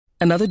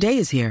Another day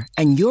is here,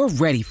 and you're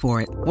ready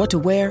for it. What to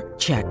wear?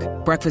 Check.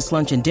 Breakfast,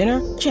 lunch, and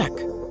dinner? Check.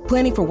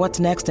 Planning for what's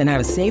next and how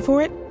to save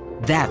for it?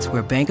 That's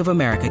where Bank of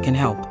America can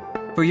help.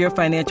 For your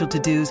financial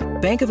to-dos,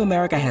 Bank of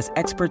America has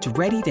experts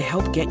ready to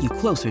help get you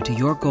closer to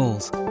your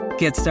goals.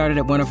 Get started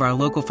at one of our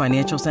local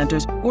financial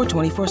centers or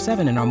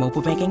 24/7 in our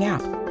mobile banking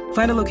app.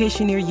 Find a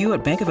location near you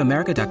at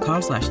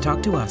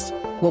bankofamerica.com/talktous.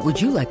 What would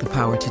you like the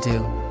power to do?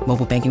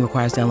 Mobile banking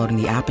requires downloading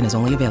the app and is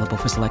only available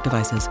for select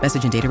devices.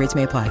 Message and data rates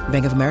may apply.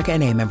 Bank of America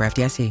N.A., member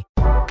FDIC.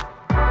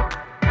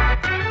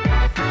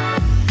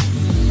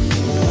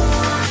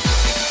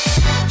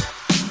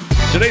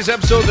 Today's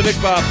episode of the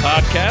Nick Bob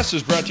Podcast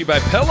is brought to you by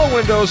Pella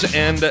Windows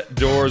and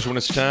Doors. When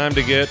it's time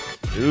to get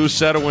a new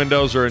set of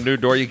windows or a new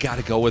door, you got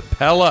to go with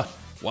Pella.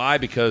 Why?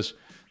 Because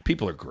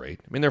people are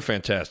great. I mean, they're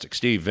fantastic.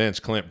 Steve, Vince,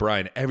 Clint,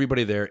 Brian,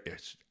 everybody there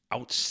is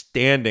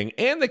outstanding,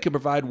 and they can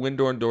provide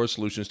window and door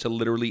solutions to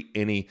literally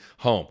any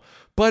home.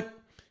 But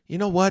you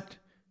know what?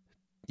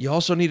 You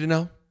also need to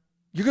know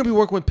you're going to be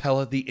working with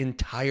Pella the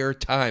entire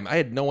time. I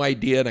had no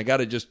idea, and I got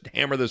to just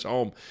hammer this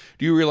home.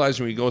 Do you realize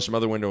when you go to some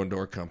other window and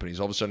door companies,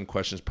 all of a sudden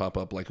questions pop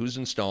up like who's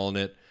installing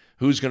it,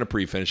 who's going to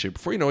pre-finish it?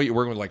 Before you know it, you're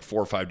working with like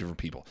 4 or 5 different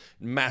people.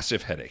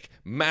 Massive headache.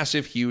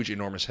 Massive, huge,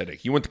 enormous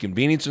headache. You want the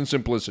convenience and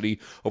simplicity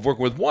of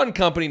working with one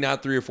company,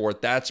 not 3 or 4.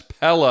 That's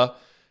Pella.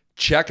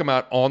 Check them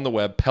out on the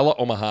web,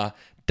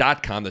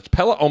 PellaOmaha.com. That's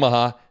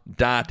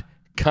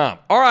PellaOmaha.com.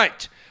 All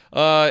right.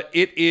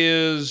 It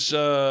is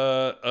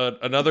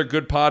another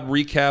good pod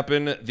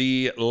recapping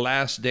The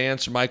Last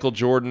Dance, Michael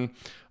Jordan,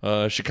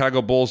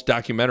 Chicago Bulls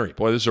documentary.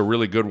 Boy, this is a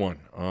really good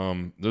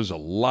one. There's a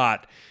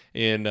lot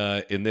in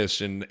this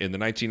in the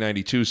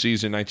 1992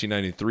 season,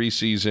 1993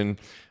 season.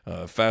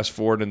 Fast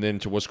forward and then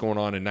to what's going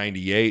on in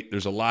 98.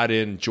 There's a lot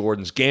in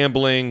Jordan's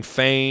gambling,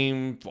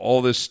 fame,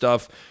 all this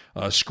stuff,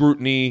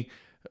 scrutiny,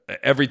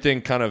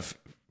 everything kind of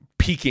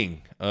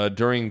peaking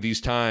during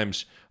these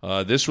times.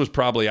 This was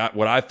probably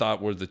what I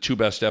thought were the 2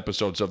 best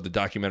episodes of the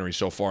documentary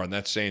so far, and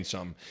that's saying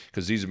something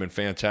because these have been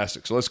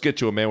fantastic. So let's get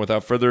to it, man.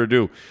 Without further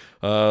ado,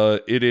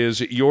 it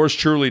is yours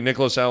truly,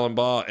 Nicholas Allen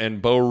Baugh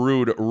and Bo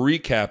Ruud,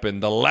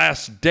 recapping The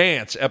Last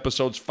Dance,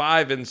 episodes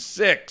 5 and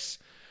 6,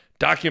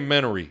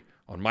 documentary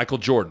on Michael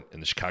Jordan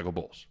and the Chicago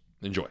Bulls.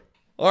 Enjoy.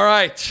 All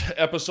right,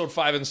 episode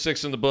 5 and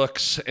 6 in the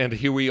books, and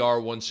here we are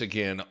once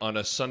again on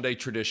a Sunday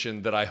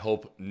tradition that I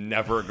hope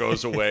never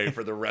goes away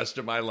for the rest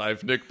of my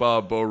life. Nick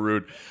Bob, Bo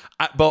Ruud.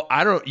 Bo,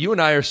 you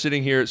and I are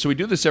sitting here, so we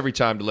do this every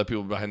time to let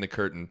people behind the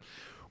curtain.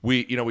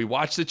 We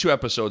watch the 2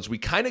 episodes. We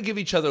kind of give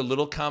each other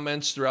little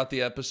comments throughout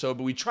the episode,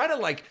 but we try to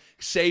like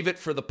save it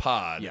for the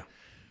pod. Yeah.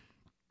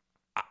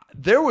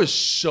 There was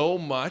so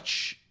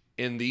much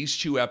in these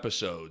 2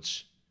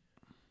 episodes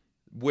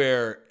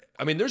where,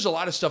 I mean, there's a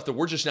lot of stuff that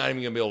we're just not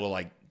even going to be able to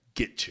like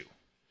get to.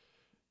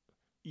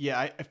 Yeah,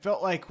 I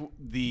felt like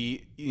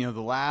the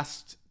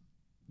last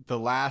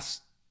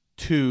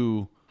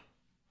 2,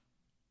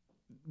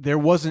 there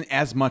wasn't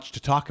as much to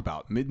talk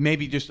about.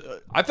 Maybe just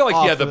I felt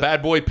like the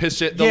bad boy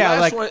piss it. The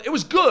last one, it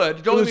was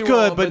good. It was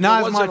good, wrong, but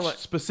not as much like,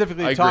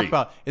 specifically to talk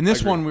about. In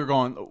this one, we were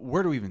going,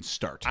 where do we even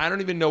start? I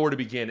don't even know where to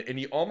begin, and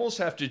you almost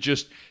have to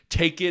just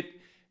take it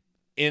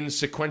in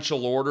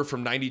sequential order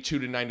from 92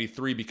 to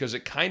 93 because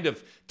it kind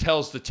of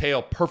tells the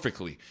tale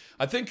perfectly.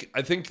 I think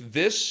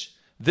this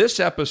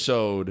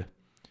episode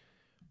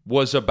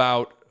was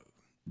about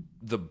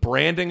the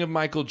branding of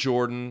Michael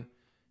Jordan,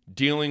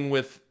 dealing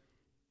with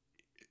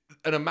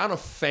an amount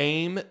of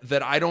fame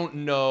that I don't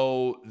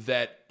know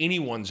that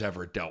anyone's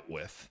ever dealt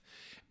with.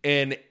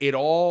 And it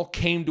all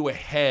came to a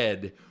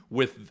head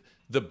with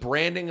the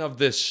branding of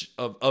this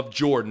of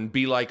Jordan,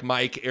 Be Like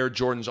Mike, Air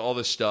Jordans, all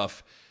this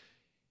stuff,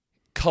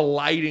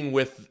 colliding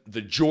with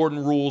the Jordan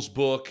Rules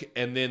book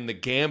and then the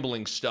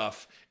gambling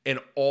stuff and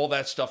all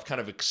that stuff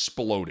kind of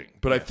exploding.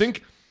 But yes.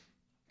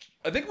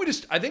 I think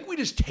we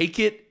just take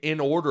it in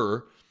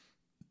order,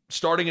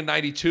 starting in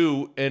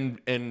 92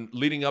 and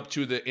leading up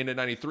to the end of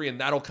 93, and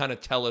that'll kind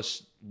of tell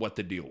us what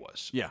the deal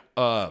was. Yeah.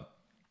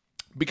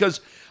 Because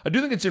I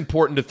do think it's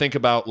important to think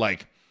about,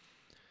 like,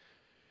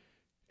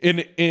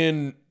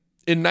 in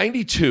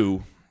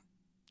 92,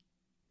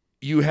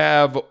 you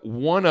have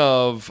one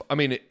of, I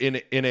mean,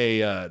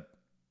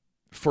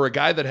 for a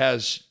guy that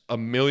has a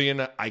million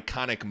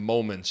iconic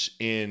moments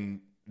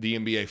in the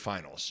NBA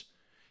Finals,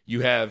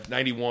 you have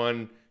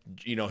 91,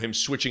 him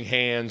switching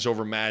hands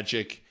over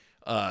Magic.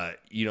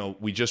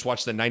 We just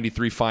watched the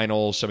 93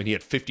 Finals. I mean, he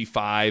had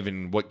 55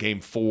 in game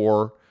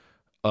 4.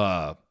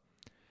 But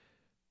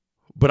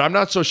I'm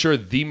not so sure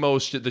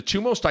the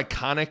 2 most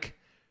iconic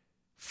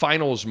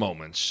Finals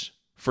moments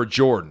for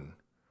Jordan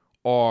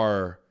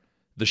are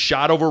the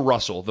shot over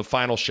Russell, the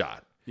final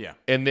shot. Yeah.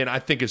 And then I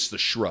think it's the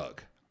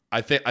shrug.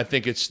 I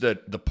think it's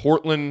the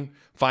Portland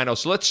final.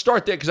 So let's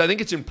start there because I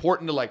think it's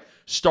important to like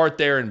start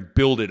there and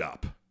build it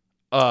up.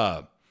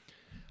 I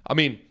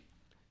mean,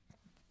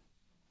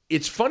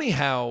 it's funny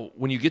how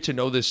when you get to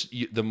know this,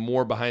 the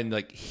more behind,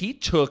 like he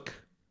took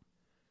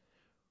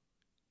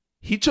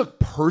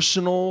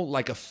personal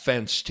like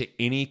offense to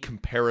any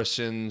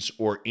comparisons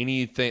or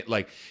anything.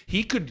 Like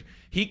he could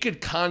he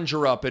could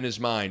conjure up in his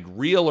mind,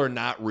 real or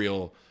not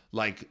real,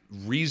 like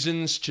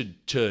reasons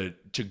to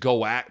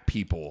go at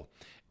people.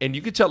 And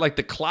you could tell, like,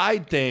 the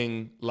Clyde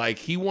thing, like,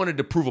 he wanted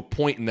to prove a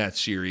point in that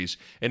series.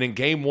 And in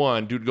game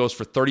one, dude goes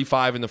for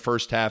 35 in the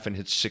first half and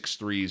hits 6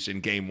 threes in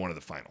game one of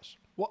the finals.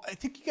 Well, I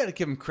think you got to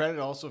give him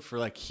credit also for,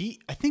 like,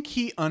 I think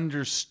he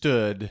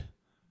understood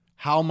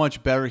how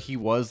much better he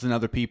was than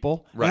other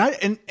people. Right.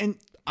 And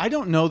I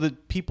don't know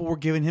that people were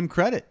giving him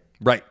credit.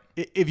 Right.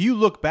 If you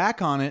look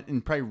back on it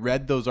and probably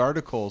read those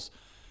articles,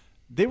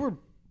 they were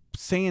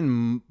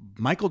saying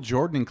Michael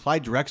Jordan and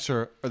Clyde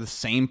Drexler are the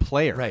same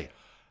player. Right.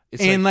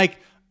 It's And, like,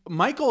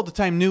 Michael at the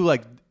time knew,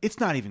 like, it's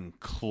not even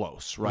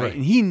close, right?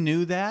 And he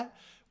knew that,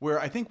 where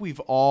I think we've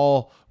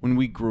all, when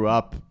we grew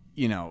up,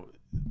 you know,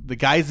 the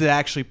guys that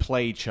actually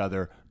play each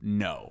other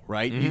know,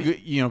 right?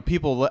 You know,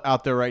 people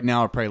out there right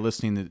now are probably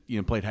listening that, you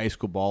know, played high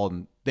school ball,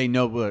 and they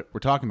know what we're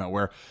talking about,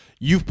 where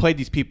you've played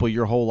these people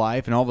your whole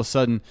life, and all of a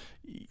sudden,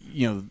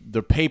 you know,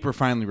 the paper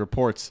finally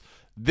reports,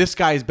 this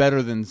guy's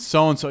better than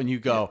so-and-so, and you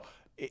go,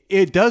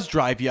 it does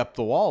drive you up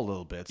the wall a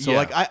little bit. So,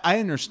 like, I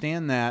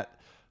understand that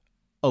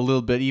a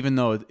little bit, even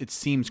though it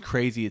seems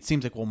crazy. It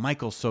seems like, well,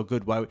 Michael's so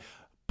good. Why?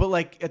 But,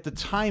 like, at the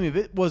time, if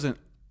it wasn't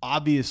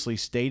obviously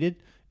stated,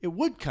 it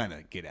would kind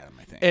of get at him,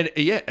 I think.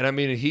 And I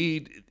mean,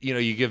 he, you know,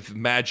 you give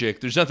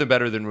Magic, there's nothing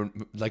better than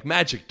when, like,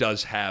 Magic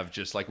does have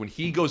just, like, when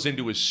he goes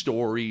into his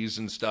stories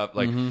and stuff,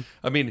 like,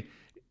 I mean,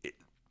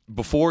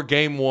 before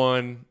game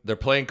one, they're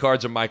playing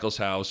cards at Michael's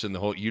house, and the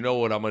whole, you know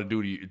what I'm going to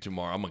do to you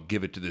tomorrow? I'm going to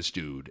give it to this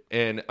dude.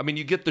 And, I mean,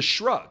 you get the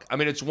shrug. I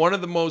mean, it's one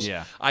of the most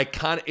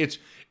iconic,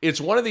 it's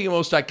one of the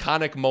most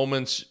iconic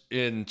moments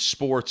in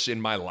sports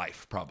in my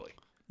life, probably.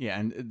 Yeah,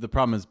 and the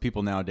problem is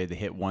people nowadays, they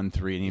hit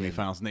 1-3 in NBA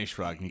Finals and they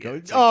shrug and you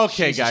go, oh,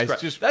 okay, Jesus guys.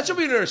 Christ. That's what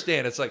we don't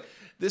understand. It's like,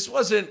 this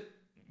wasn't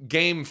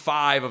game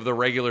 5 of the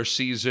regular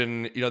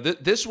season. You know,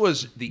 this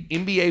was the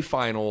NBA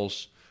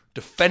Finals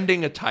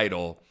defending a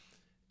title,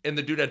 and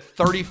the dude had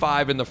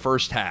 35 in the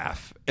first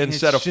half and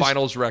set a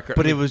finals record.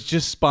 But it was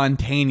just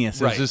spontaneous.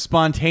 It Right. was just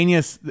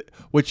spontaneous,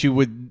 which you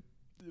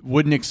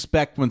wouldn't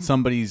expect when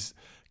somebody's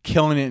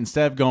killing it.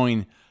 Instead of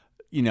going,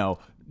 you know,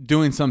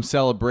 doing some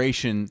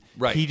celebration,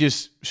 Right. he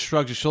just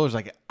shrugs his shoulders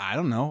like, I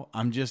don't know,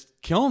 I'm just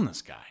killing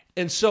this guy.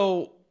 And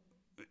so,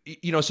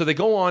 you know, so they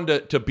go on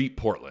to beat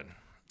Portland.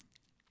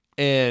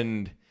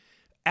 And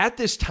at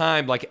this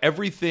time, like,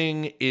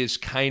 everything is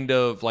kind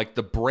of like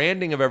the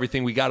branding of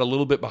everything. We got a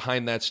little bit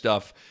behind that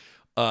stuff.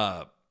 You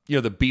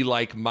know, the Be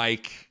Like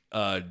Mike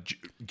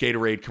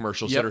Gatorade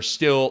commercials that are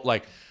still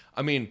like,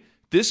 I mean,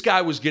 this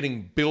guy was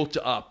getting built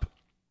up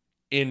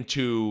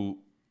into,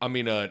 I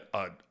mean, a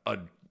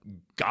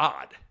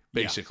god,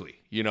 basically,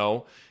 you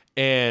know?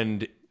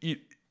 And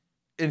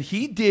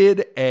he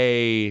did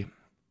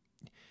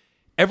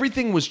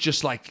everything was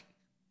just like,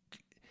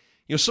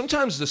 you know,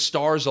 sometimes the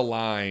stars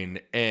align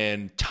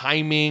and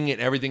timing and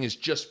everything is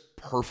just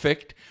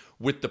perfect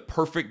with the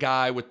perfect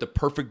guy, with the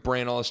perfect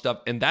brand, all this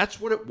stuff. And that's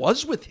what it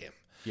was with him.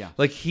 Yeah.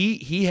 Like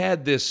he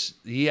had this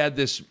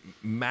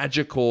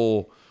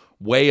magical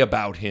way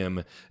about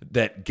him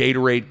that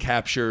Gatorade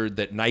captured,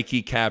 that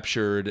Nike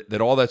captured,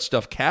 that all that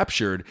stuff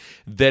captured,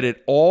 that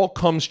it all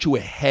comes to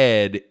a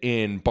head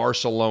in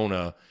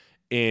Barcelona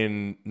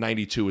in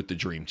 92 with the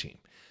Dream Team.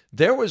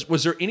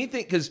 Was there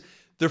anything, because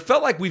there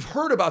felt like we've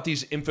heard about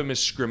these infamous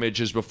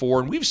scrimmages before,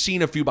 and we've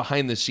seen a few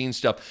behind-the-scenes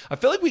stuff. I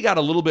feel like we got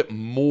a little bit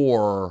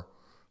more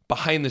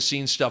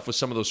behind-the-scenes stuff with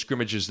some of those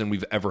scrimmages than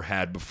we've ever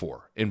had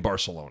before in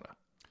Barcelona.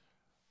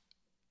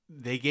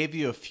 They gave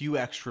you a few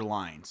extra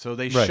lines. So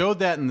they showed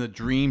that in the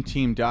Dream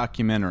Team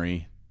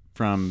documentary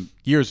from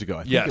years ago.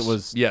 I think it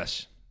was...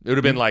 Yes. It would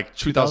have been like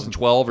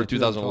 2012 or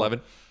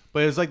 2011.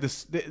 But it was like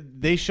this.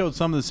 They showed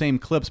some of the same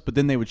clips, but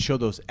then they would show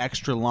those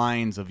extra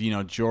lines of, you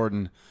know,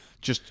 Jordan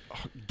just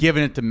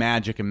giving it to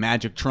Magic and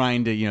Magic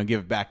trying to, you know,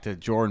 give it back to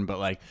Jordan. But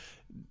like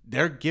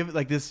they're giving,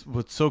 like, this.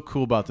 What's so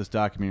cool about this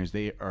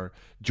documentary is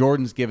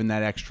Jordan's giving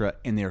that extra,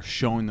 and they're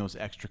showing those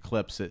extra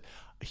clips that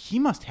he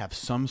must have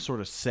some sort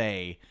of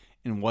say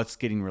in what's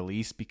getting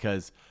released,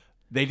 because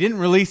they didn't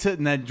release it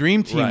in that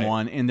Dream Team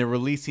one, and they're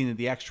releasing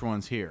the extra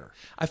ones here.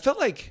 I felt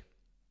like,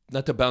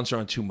 not to bounce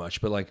around too much,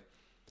 but like,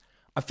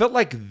 I felt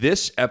like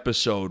this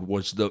episode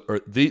was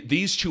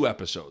these two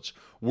episodes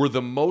were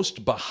the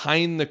most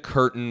behind the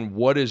curtain,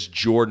 what is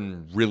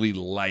Jordan really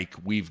like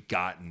we've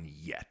gotten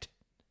yet.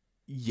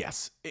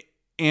 Yes.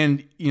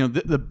 And, you know,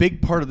 the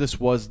big part of this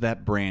was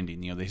that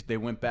branding. You know, they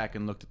went back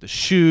and looked at the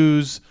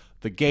shoes,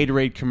 the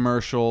Gatorade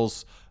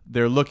commercials.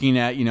 They're looking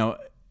at, you know,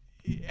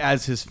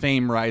 as his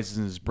fame rises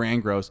and his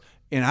brand grows.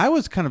 And I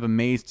was kind of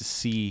amazed to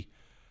see,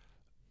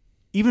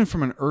 even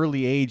from an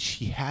early age,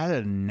 he had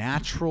a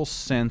natural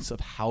sense of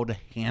how to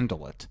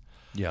handle it.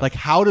 Yeah. Like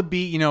how to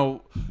be, you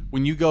know,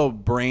 when you go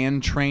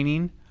brand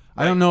training,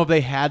 I don't know if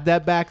they had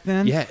that back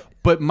then. Yeah.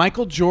 But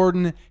Michael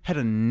Jordan had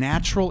a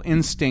natural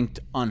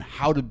instinct on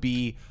how to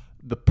be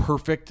the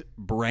perfect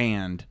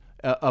brand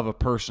of a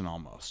person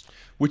almost.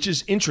 Which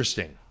is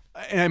interesting.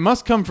 And it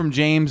must come from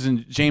James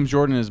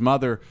Jordan and his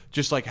mother,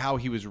 just like how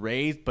he was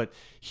raised. But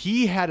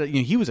he had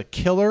he was a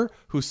killer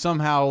who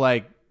somehow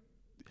like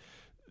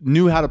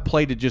knew how to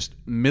play to just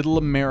middle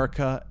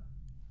America,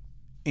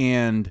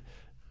 and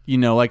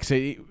like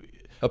say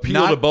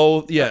appeal to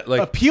both. Yeah,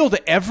 like appeal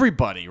to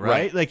everybody, right?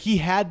 Right. Like he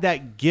had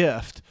that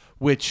gift,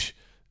 which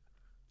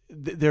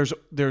there's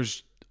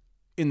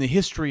in the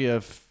history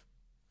of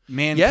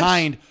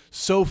mankind,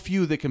 so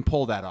few that can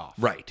pull that off.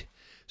 Right.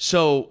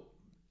 So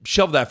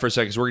shelve that for a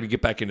second because we're going to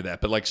get back into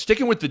that. But like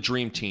sticking with the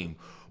dream team,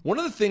 one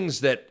of the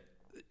things that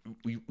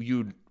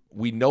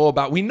we know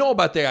about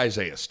the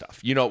Isaiah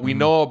stuff. We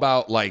know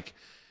about like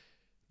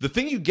the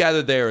thing you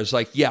gather there is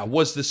like, yeah,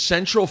 was the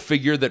central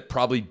figure that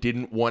probably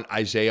didn't want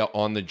Isaiah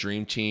on the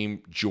dream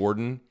team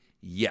Jordan?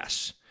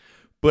 Yes.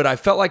 But I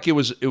felt like it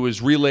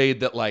was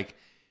relayed that like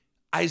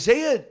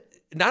Isaiah,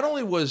 not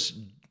only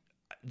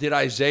did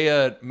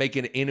Isaiah make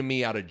an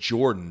enemy out of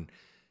Jordan,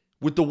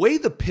 with the way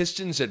the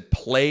Pistons had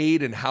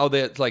played and how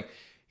that like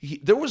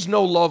there was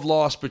no love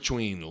lost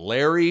between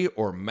Larry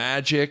or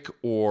Magic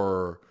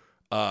or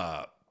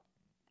a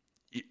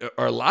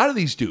lot of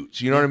these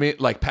dudes. You know what I mean?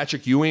 Like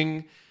Patrick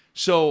Ewing.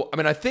 So I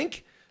mean, I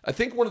think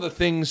one of the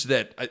things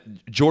that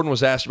Jordan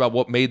was asked about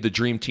what made the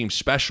dream team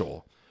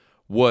special.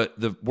 One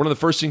of the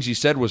first things he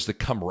said was the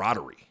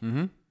camaraderie. Mm-hmm.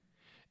 And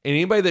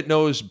anybody that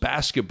knows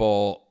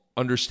basketball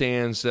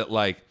understands that,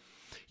 like,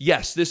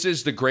 yes, this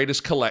is the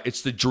greatest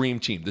it's the dream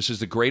team. This is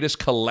the greatest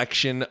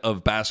collection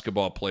of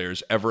basketball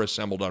players ever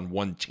assembled on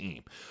one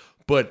team.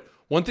 But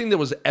one thing that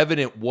was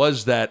evident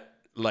was that,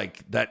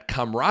 like, that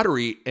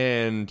camaraderie,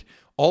 and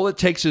all it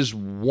takes is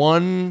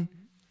one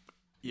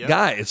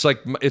guy. It's like,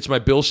 it's my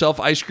Bill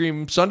Self ice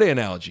cream sundae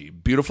analogy.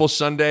 Beautiful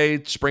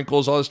sundae,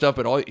 sprinkles, all this stuff,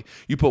 but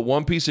you put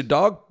one piece of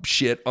dog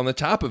shit on the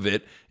top of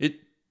it,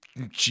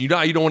 you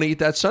don't want to eat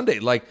that sundae.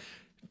 Like,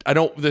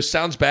 this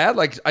sounds bad.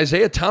 Like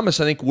Isaiah Thomas,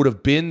 I think, would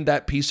have been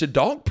that piece of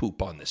dog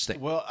poop on this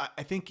thing. Well,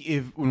 I think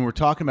when we're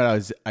talking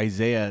about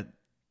Isaiah,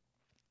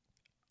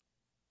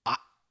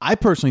 I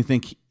personally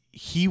think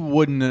he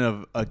wouldn't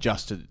have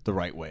adjusted the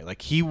right way.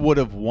 Like he would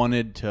have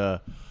wanted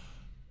to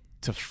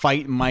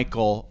fight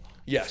Michael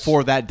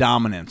for that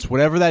dominance,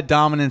 whatever that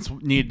dominance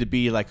needed to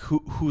be. Like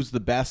who's the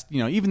best?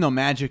 Even though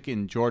Magic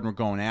and Jordan were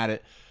going at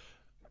it,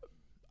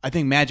 I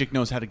think Magic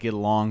knows how to get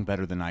along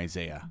better than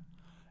Isaiah.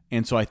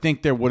 And so I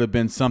think there would have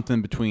been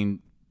something between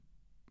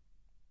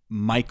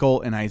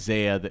Michael and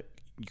Isaiah that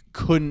you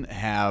couldn't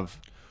have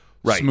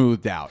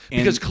smoothed out.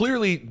 Because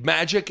clearly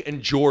Magic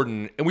and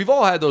Jordan, and we've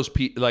all had those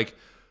people, like,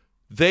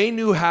 they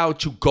knew how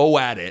to go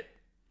at it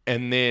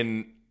and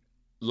then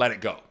let it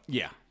go.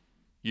 Yeah.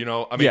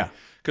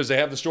 Because they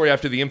have the story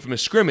after the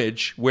infamous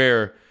scrimmage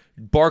where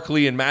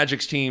Barkley and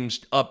Magic's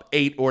team's up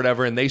 8 or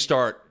whatever, and they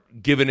start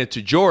giving it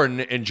to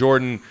Jordan, and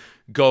Jordan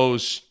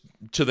goes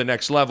to the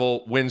next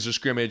level, wins the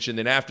scrimmage, and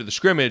then after the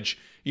scrimmage,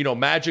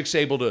 Magic's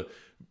able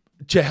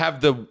to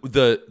have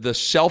the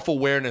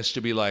self-awareness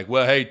to be like,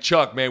 well, hey,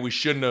 Chuck, man, we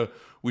shouldn't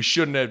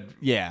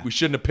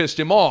have pissed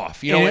him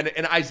off.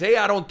 And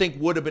Isaiah, I don't think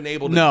would have been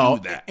able to do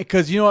that.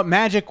 Because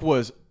Magic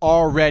was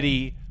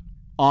already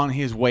on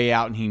his way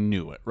out and he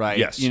knew it, right?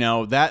 Yes.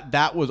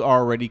 That was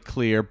already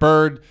clear.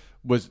 Bird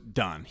was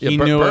done. He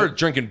knew Bird it.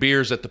 Drinking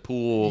beers at the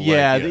pool.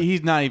 Yeah,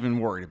 he's not even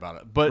worried about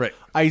it. But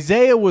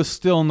Isaiah was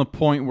still in the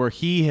point where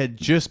he had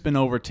just been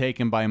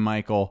overtaken by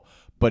Michael,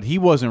 but he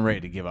wasn't ready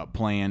to give up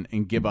playing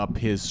and give up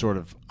his sort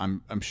of,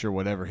 I'm sure,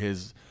 whatever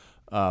his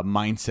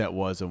mindset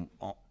was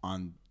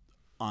on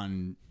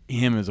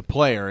him as a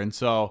player. And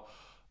so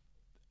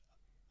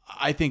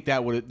I think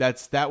that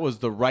was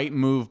the right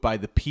move by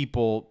the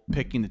people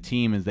picking the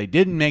team, is they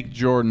didn't make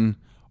Jordan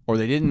or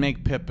they didn't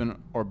make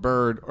Pippen or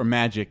Bird or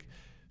Magic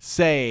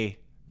say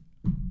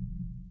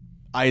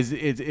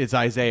it's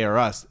Isaiah or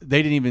us.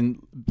 They didn't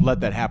even let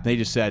that happen. They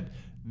just said,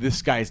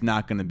 this guy's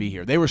not going to be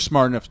here. They were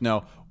smart enough to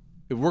know,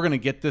 if we're going to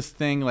get this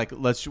thing, like,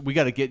 we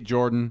got to get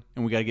Jordan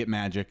and we got to get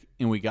Magic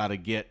and we got to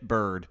get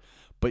Bird.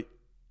 But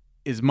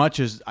as much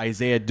as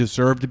Isaiah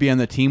deserved to be on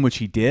the team, which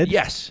he did,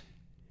 yes,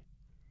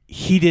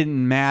 he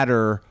didn't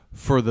matter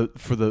for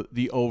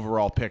the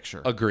overall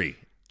picture. Agree.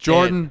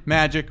 Jordan,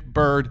 Magic,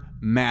 Bird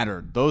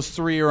mattered. Those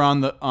three are on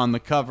the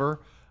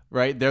cover.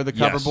 Right? They're the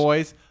cover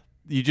boys.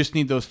 You just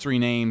need those three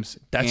names.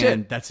 That's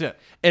it.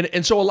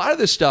 And so a lot of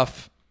this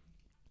stuff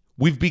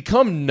we've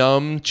become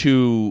numb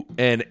to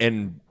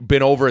and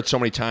been over it so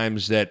many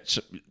times that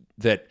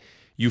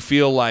you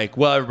feel like,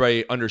 well,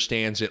 everybody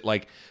understands it.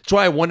 Like, that's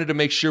why I wanted to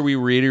make sure we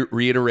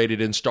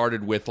reiterated and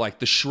started with, like,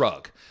 the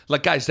shrug.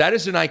 Like, guys, that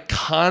is an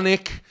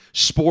iconic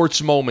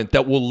sports moment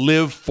that will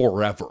live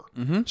forever.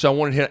 Mm-hmm. So I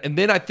wanted to hit, and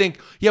then I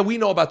think, we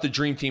know about the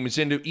dream team. It's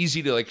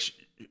easy to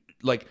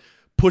like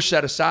push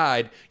that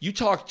aside. You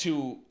talk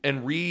to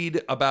and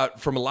read about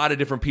from a lot of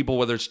different people,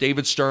 whether it's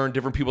David Stern,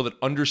 different people that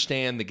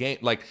understand the game,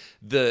 like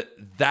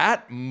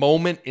that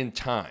moment in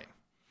time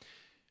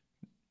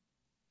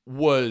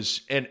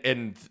was,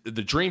 and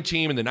the dream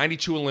team in the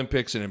 92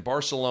 Olympics and in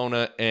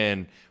Barcelona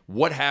and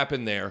what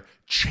happened there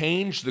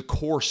changed the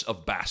course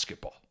of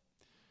basketball.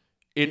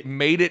 It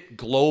made it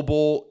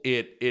global.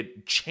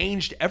 It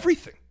changed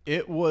everything.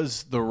 It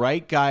was the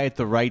right guy at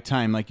the right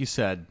time, like you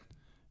said.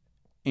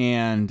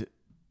 And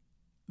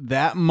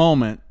that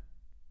moment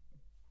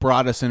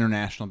brought us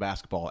international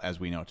basketball as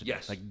we know today.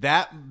 Yes. Like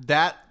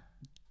that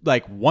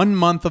like 1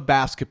 month of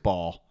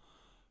basketball,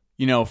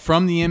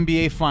 from the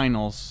NBA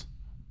Finals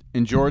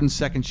and Jordan's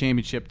second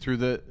championship through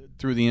the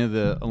end of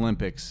the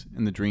Olympics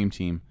and the Dream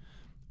Team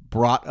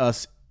brought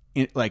us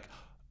in, like,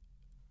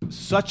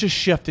 such a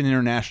shift in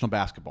international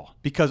basketball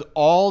because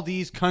all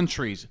these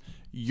countries,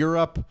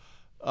 Europe,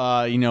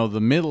 the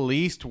Middle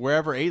East,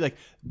 wherever, like,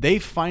 they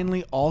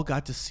finally all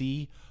got to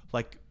see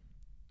like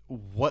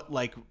what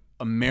like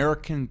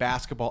American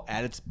basketball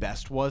at its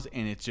best was,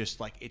 and it's just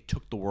like it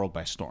took the world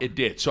by storm. It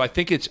did. So I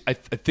think I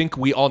think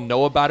we all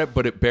know about it,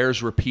 but it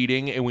bears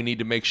repeating, and we need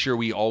to make sure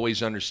we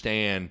always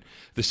understand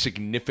the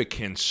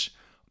significance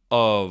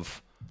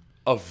of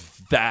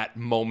that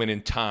moment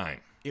in time.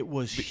 It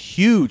was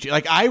huge.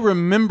 Like, I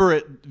remember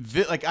it.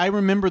 Like, I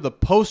remember the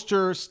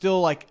poster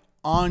still like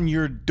on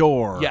your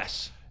door.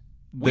 Yes.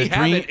 We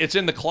have it. It's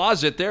in the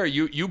closet there.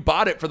 You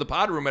bought it for the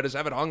pod room. I just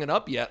haven't hung it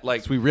up yet.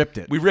 Like, so we ripped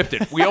it. We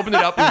opened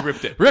it up and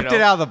ripped it. Ripped it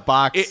out of the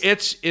box.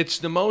 It's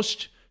the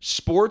most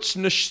sports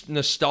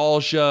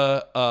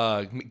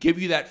nostalgia. Give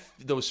you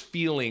those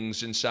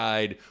feelings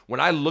inside. When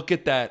I look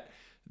at that,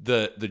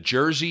 the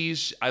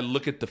jerseys, I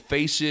look at the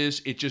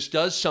faces. It just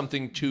does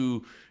something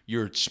to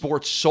your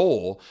sports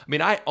soul. I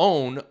mean, I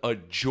own a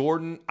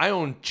Jordan. I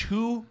own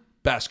 2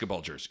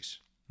 basketball jerseys,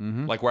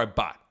 like where I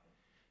bought.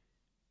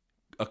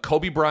 A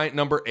Kobe Bryant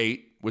number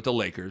 8 with the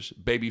Lakers,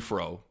 Baby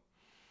Fro,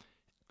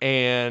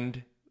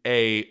 and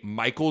a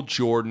Michael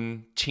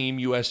Jordan Team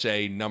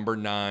USA number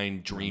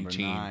 9 Dream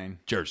Team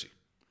jersey.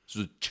 So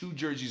the 2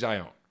 jerseys I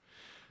own.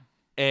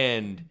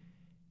 And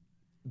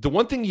the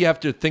one thing you have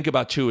to think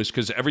about too is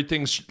because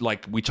everything's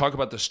like, we talk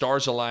about the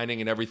stars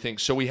aligning and everything.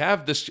 So we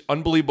have this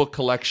unbelievable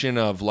collection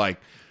of like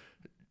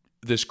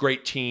this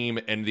great team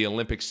and the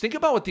Olympics. Think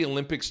about what the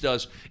Olympics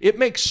does. It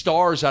makes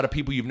stars out of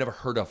people you've never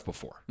heard of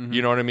before.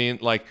 You know what I mean?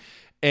 Like,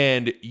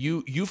 and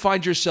you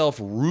find yourself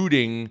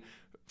rooting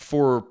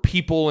for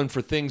people and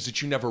for things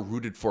that you never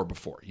rooted for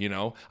before,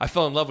 I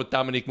fell in love with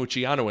Dominique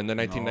Mucciano in the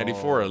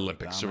 1994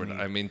 Olympics.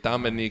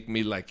 Dominique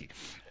Milaki.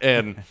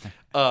 And,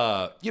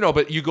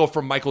 but you go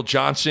from Michael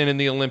Johnson in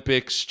the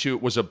Olympics to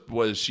was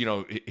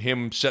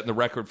him setting the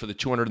record for the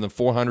 200 and the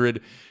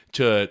 400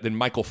 to then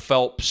Michael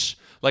Phelps.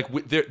 Like,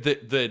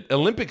 the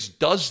Olympics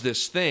does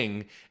this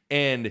thing,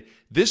 and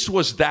this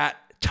was that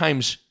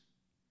times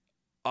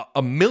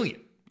a million.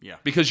 Yeah.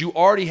 Because you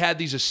already had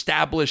these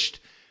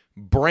established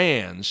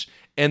brands.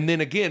 And then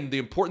again, the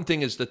important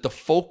thing is that the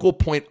focal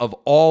point of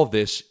all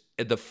this,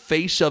 the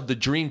face of the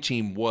Dream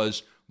Team,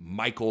 was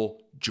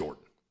Michael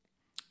Jordan.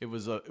 It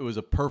was a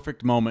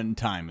perfect moment in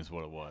time, is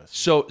what it was.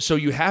 So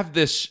you have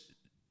this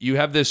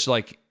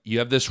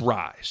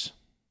rise,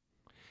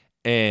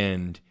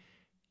 and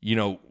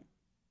you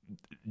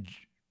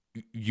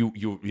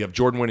have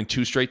Jordan winning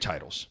 2 straight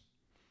titles,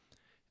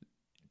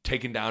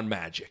 taking down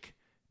Magic,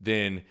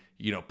 then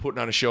putting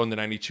on a show in the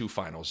 92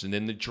 finals, and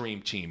then the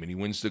Dream Team, and he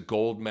wins the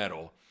gold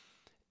medal,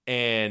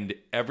 and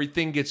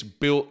everything gets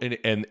built,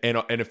 and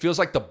it feels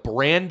like the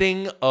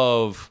branding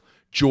of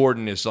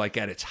Jordan is like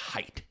at its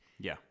height.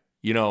 Yeah.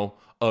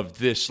 Of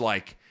this,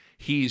 like,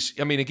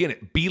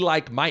 be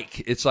like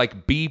Mike. It's like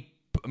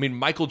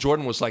Michael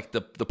Jordan was like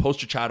the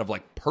poster child of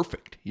like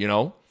perfect,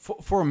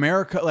 For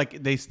America,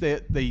 like they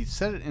said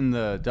it in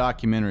the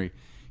documentary,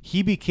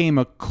 he became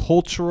a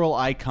cultural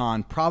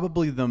icon,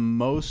 probably the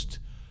most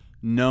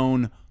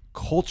known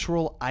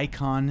cultural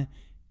icon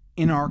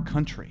in our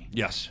country.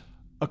 Yes.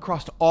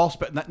 Across all,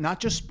 not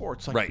just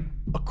sports, like right.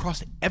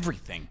 Across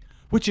everything,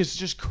 which is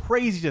just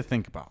crazy to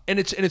think about. And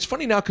it's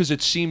funny now because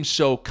it seems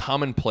so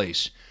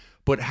commonplace,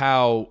 but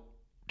how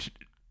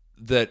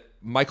that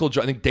Michael,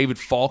 I think David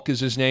Falk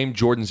is his name,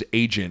 Jordan's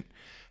agent,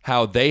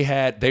 how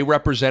they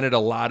represented a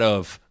lot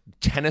of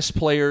tennis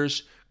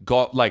players,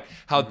 like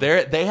how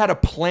they had a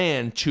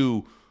plan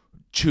to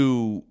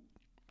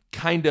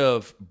kind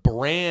of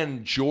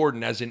brand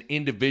Jordan as an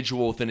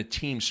individual within a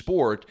team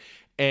sport,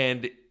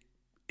 and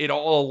it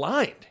all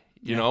aligned,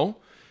 you know?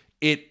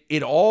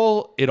 It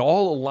all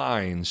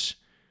aligns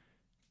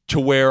to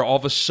where all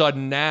of a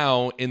sudden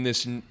now in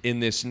this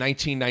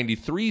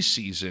 1993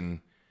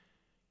 season,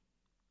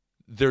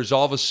 there's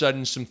all of a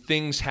sudden some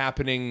things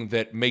happening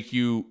that make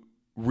you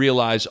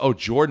realize, oh,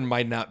 Jordan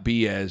might not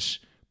be as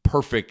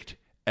perfect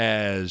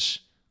as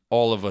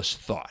all of us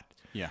thought.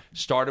 Yeah.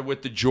 Started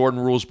with the Jordan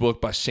Rules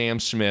book by Sam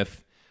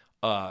Smith.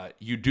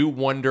 You do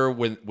wonder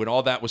when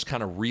all that was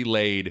kind of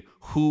relayed,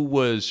 who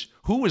was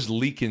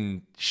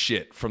leaking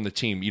shit from the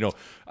team.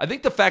 I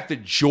think the fact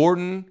that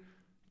Jordan,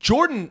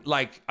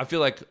 like, I feel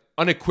like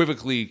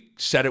unequivocally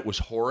said it was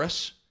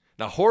Horace.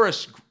 Now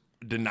Horace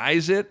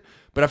denies it,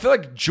 but I feel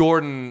like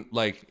Jordan,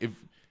 like,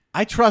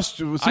 I trust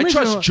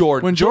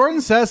Jordan. When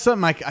Jordan says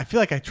something, I feel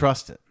like I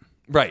trust it.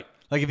 Right.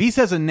 Like if he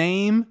says a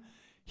name,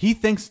 he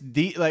thinks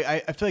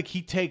I feel like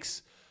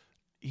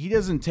he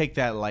doesn't take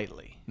that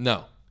lightly.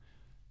 No.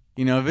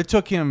 If it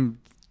took him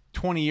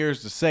 20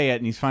 years to say it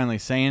and he's finally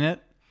saying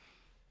it,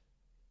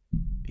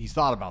 he's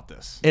thought about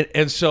this.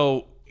 And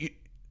so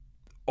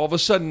all of a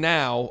sudden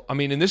now, I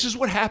mean, and this is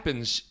what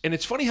happens, and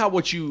it's funny how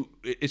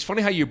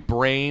your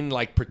brain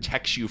like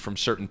protects you from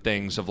certain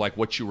things of like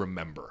what you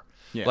remember.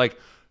 Yeah. Like,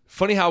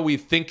 funny how we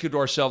think to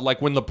ourselves,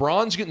 like when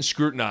LeBron's getting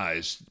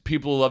scrutinized,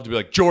 people love to be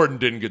like, Jordan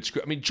didn't get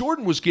scrutinized. I mean,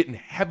 Jordan was getting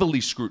heavily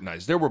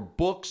scrutinized. There were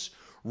books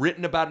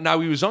written about it.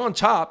 Now, he was on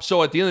top,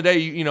 so at the end of the day,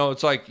 you know,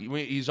 it's like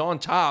he's on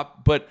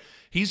top, but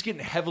he's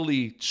getting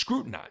heavily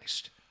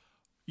scrutinized.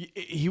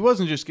 He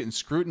wasn't just getting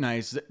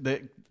scrutinized.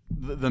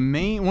 The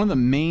main one of the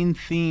main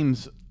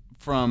themes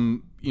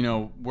from, you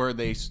know, where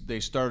they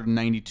started in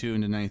 92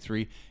 into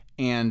 93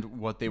 and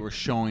what they were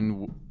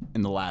showing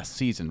in the last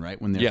season, right,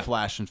 when they're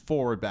flashing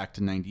forward back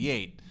to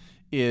 98,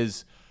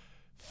 is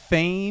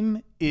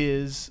fame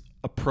is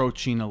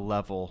approaching a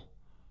level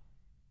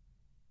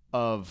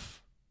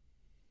of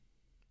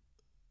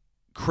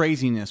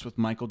craziness with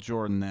Michael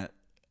Jordan that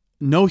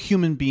no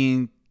human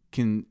being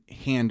can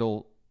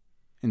handle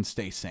and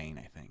stay sane,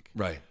 I think.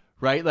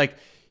 Right? Like,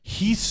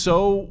 he's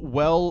so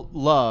well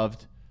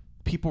loved,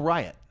 people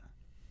riot.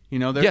 You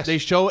know, they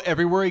show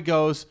everywhere he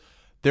goes,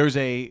 there's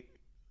a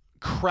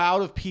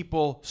crowd of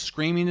people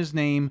screaming his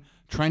name,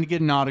 trying to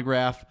get an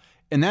autograph,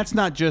 and that's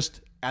not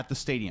just at the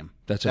stadium.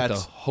 That's at the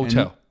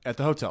hotel. At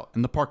the hotel,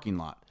 in the parking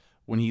lot,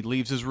 when he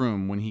leaves his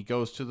room, when he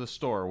goes to the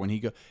store,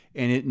 and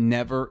it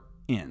never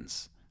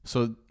ends.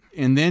 So,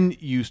 and then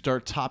you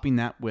start topping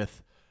that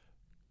with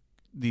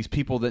these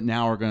people that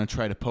now are going to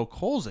try to poke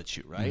holes at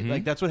you, right?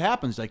 Like, that's what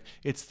happens. Like,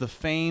 it's the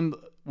fame,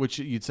 which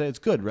you'd say it's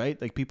good,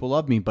 right? Like, people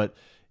love me, but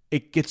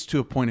it gets to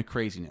a point of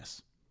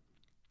craziness.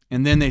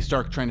 And then they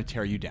start trying to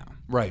tear you down.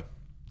 Right.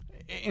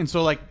 And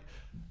so, like,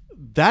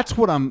 that's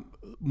what I'm,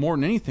 more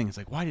than anything, it's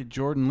like, why did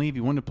Jordan leave?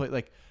 He wanted to play,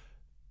 like,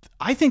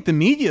 I think the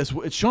media,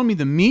 it's showing me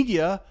the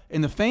media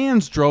and the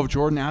fans drove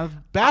Jordan out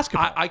of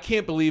basketball. I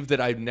can't believe that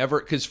I've never,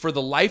 because for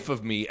the life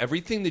of me,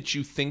 everything that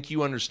you think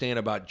you understand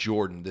about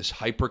Jordan, this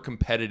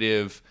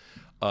hyper-competitive,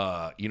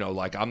 you know,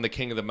 like, I'm the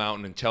king of the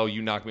mountain, until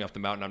you knock me off the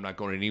mountain, I'm not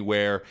going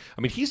anywhere.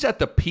 I mean, he's at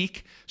the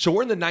peak. So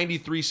we're in the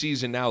 93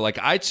 season now. Like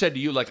I'd said to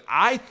you, like,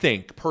 I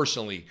think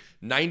personally,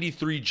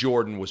 93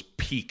 Jordan was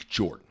peak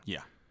Jordan.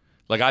 Yeah.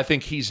 Like, I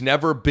think he's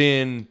never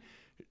been,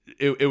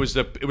 it was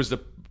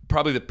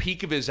probably the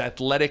peak of his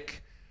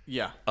athletic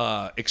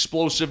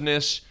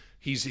explosiveness.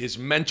 His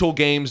mental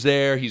game's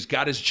there. He's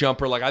got his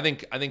jumper. Like, I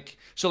think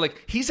so.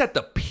 Like, he's at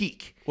the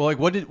peak. Well, like,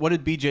 what did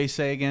BJ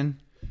say again?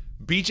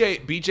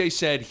 BJ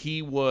said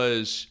he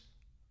was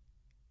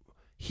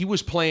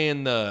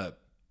playing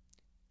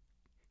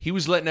he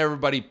was letting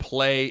everybody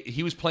play.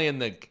 He was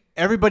playing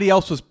everybody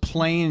else was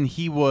playing and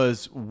he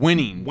was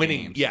winning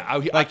games.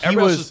 Yeah, like,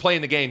 everybody else was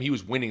playing the game, he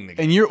was winning the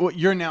game. And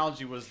your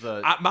analogy was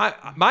my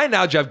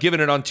analogy, I've given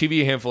it on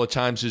TV a handful of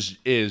times,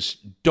 is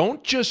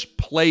don't just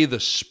play the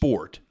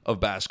sport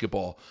of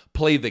basketball,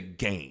 play the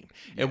game.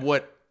 Yeah.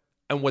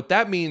 And what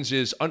that means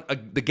is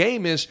the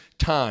game is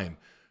time,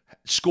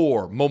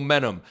 score,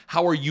 momentum.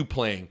 How are you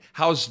playing?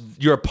 How's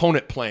your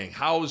opponent playing?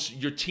 How's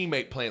your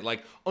teammate playing?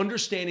 Like,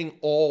 understanding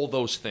all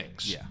those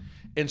things. Yeah.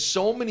 And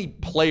so many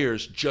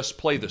players just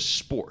play the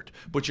sport,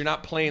 but you're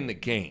not playing the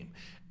game.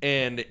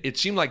 And it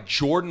seemed like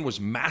Jordan was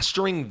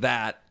mastering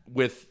that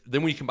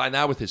then when you combine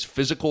that with his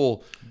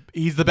physical.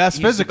 He's the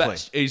best physically.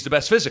 He's the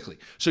best physically.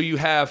 So you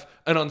have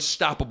an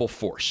unstoppable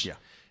force. Yeah.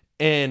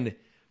 And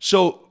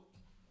so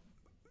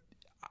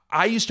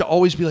I used to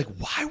always be like,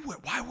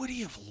 why would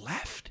he have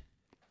left?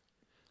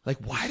 Like,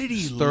 why did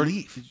he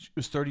leave? He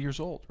was 30 years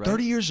old, right?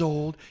 30 years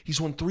old.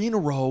 He's won 3 in a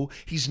row.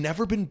 He's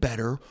never been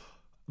better.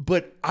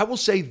 But I will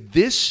say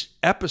this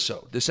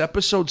episode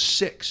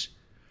 6,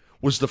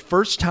 was the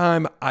first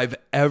time I've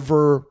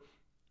ever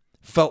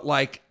felt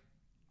like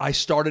I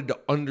started to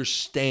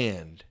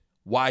understand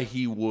why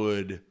he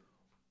needed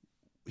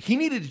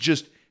to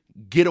just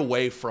get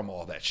away from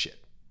all that shit.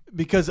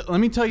 Because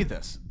let me tell you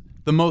this,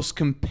 the most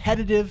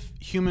competitive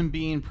human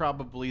being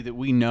probably that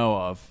we know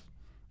of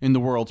in the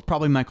world is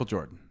probably Michael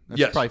Jordan.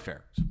 That's probably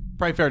fair.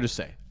 Probably fair to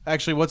say.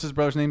 Actually, what's his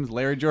brother's name?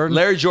 Larry Jordan?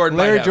 Larry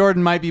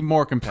Jordan might be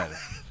more competitive.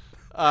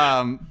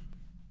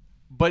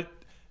 But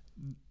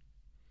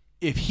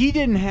if he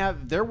didn't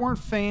have, there weren't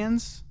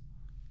fans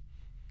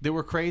that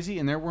were crazy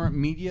and there weren't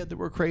media that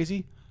were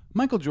crazy,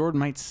 Michael Jordan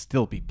might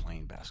still be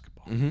playing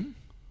basketball. Mm-hmm.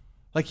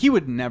 Like, he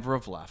would never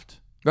have left.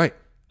 Right.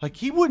 Like,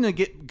 he wouldn't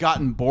have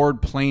gotten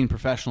bored playing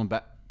professional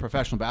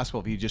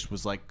basketball if he just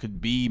was like,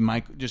 could be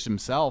just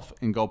himself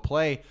and go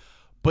play.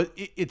 But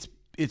it's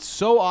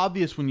so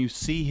obvious when you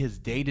see his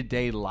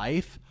day-to-day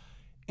life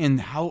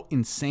and how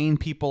insane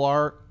people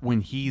are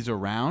when he's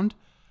around.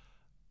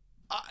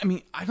 I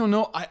mean, I don't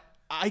know.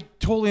 I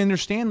totally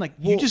understand. Like,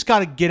 you just got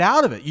to get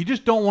out of it. You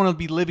just don't want to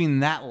be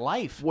living that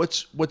life.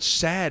 What's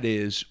sad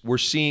is we're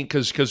seeing,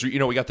 because you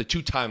know, we got the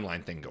 2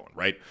 timeline thing going,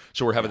 right?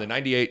 So we're having the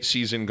 98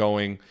 season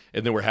going,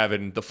 and then we're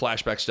having the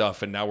flashback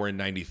stuff, and now we're in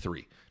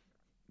 93.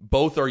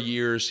 Both are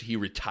years he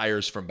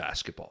retires from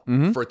basketball,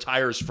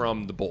 retires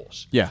from the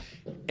Bulls. Yeah.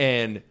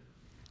 And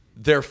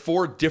they're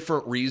for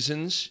different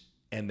reasons,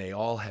 and they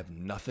all have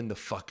nothing to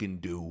fucking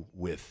do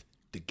with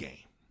the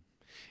game.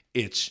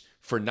 It's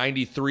for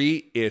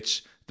 93,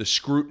 it's the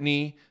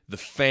scrutiny, the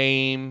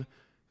fame,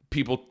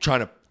 people trying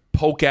to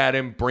poke at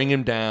him, bring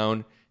him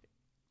down,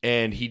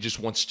 and he just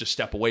wants to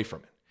step away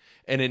from it.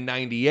 And in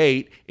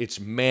 98, it's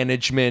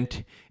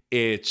management,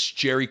 it's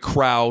Jerry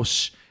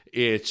Krause,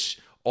 it's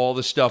all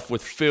the stuff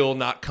with Phil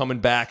not coming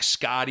back,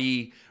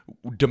 Scotty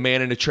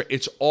demanding a trade.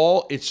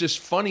 It's just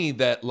funny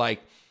that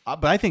like.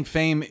 But I think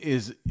fame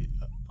is.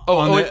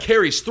 It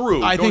carries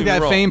through. I think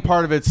that fame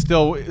part of it's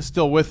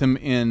still with him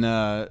in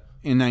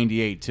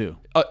 98 too.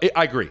 I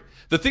agree.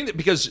 The thing that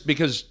because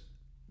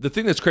the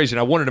thing that's crazy, and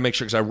I wanted to make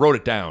sure because I wrote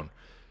it down.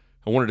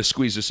 I wanted to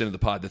squeeze this into the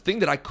pod. The thing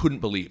that I couldn't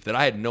believe, that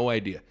I had no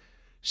idea,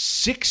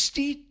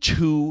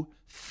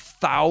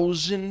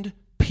 62,000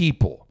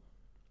 people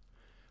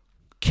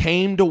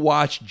came to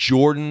watch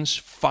Jordan's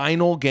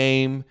final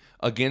game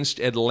against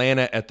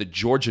Atlanta at the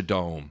Georgia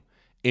Dome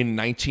in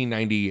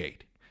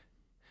 1998.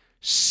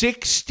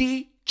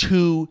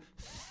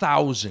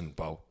 62,000,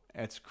 Bo.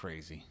 That's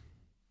crazy.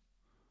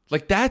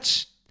 Like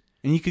that's,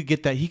 and he could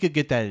get that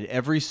at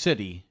every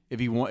city if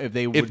they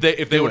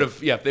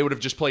would have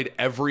just played,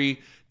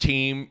 every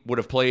team would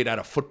have played at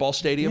a football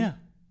stadium. Yeah.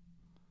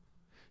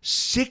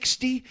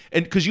 60,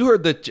 and because you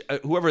heard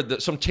that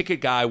some ticket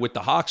guy with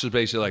the Hawks was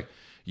basically like,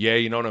 yeah,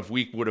 if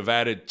we would have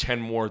added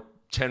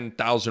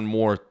 10,000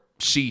 more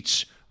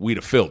seats, we'd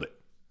have filled it.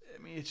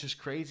 I mean, it's just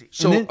crazy.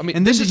 So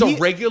this is a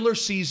regular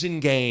season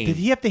game. Did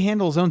he have to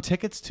handle his own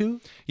tickets too?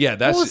 Yeah,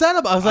 what was that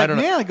about? I was like,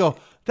 man, I go,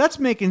 that's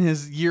making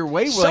his year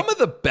way. Some of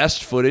the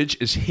best footage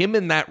is him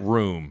in that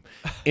room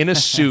in a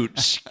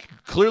suit,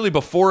 clearly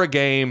before a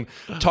game,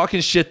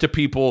 talking shit to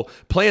people,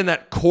 playing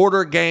that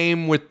quarter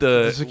game with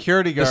the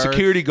security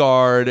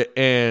guard,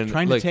 and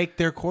trying to take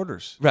their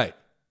quarters. Right.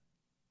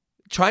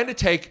 Trying to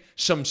take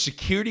some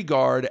security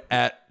guard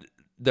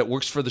that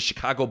works for the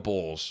Chicago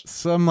Bulls.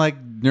 Some like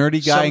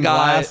nerdy guy in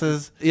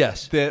glasses.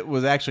 Yes. That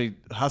was actually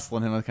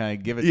hustling him to kind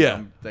of give it to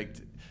him. Like,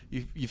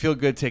 you feel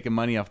good taking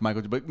money off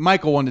Michael, but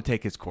Michael wanted to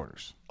take his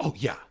quarters. Oh,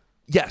 yeah.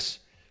 Yes.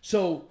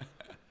 So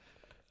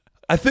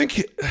I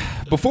think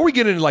before we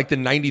get into like the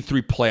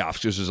 93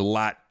 playoffs, because there's a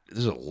lot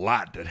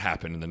that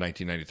happened in the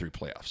 1993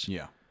 playoffs.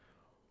 Yeah.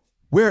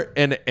 I'm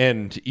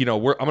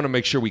going to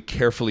make sure we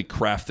carefully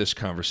craft this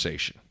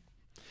conversation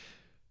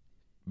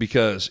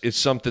because it's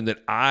something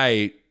that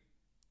I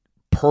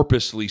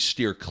purposely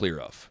steer clear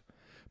of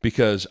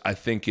because I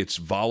think it's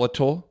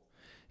volatile,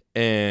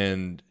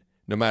 and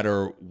no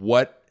matter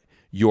what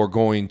you're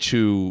going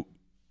to,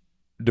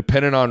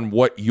 depending on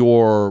what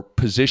your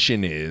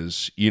position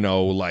is,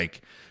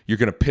 like you're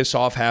going to piss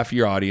off half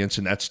your audience,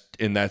 and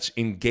that's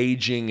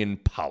engaging in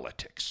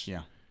politics.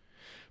 Yeah.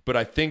 But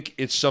I think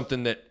it's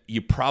something that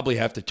you probably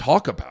have to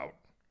talk about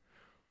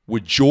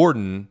with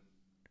Jordan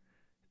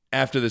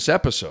after this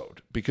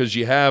episode, because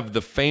you have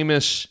the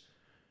famous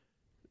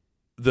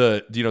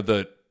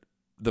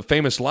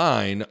famous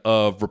line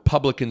of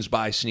Republicans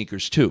buy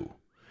sneakers too.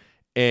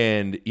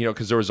 And,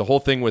 because there was a whole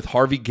thing with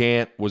Harvey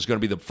Gantt was going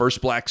to be the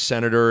first black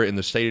senator in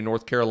the state of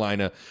North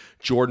Carolina.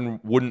 Jordan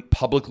wouldn't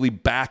publicly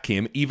back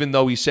him, even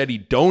though he said he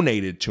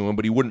donated to him,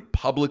 but he wouldn't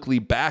publicly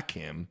back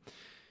him.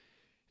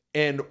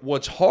 And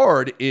what's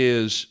hard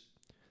is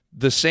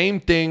the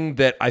same thing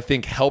that I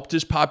think helped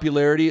his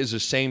popularity is the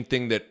same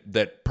thing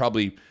that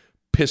probably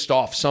pissed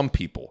off some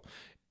people.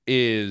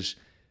 Is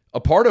a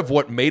part of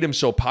what made him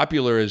so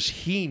popular is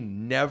he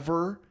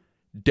never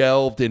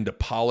delved into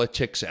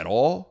politics at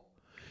all.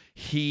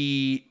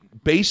 He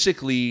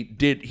basically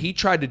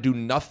tried to do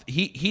nothing.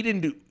 He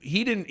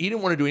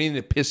didn't want to do anything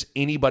to piss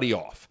anybody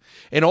off.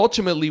 And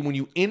ultimately, when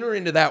you enter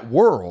into that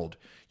world,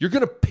 you're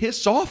going to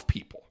piss off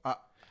people.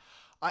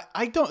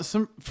 I don't.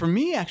 For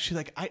me, actually,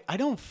 like I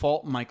don't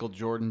fault Michael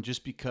Jordan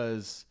just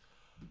because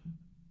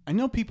I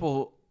know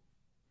people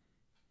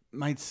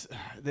might.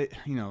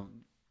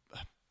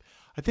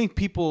 I think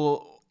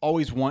people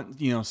always want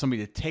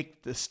somebody to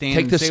take the stand,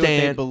 and say what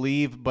they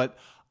believe, but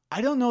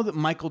I don't know that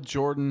Michael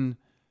Jordan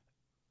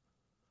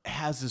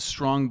has as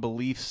strong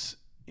beliefs,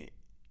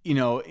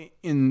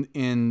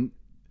 in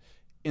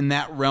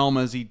that realm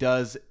as he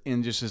does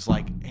in just as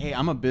like, hey,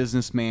 I'm a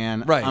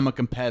businessman, right. I'm a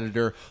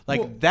competitor.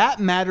 Like that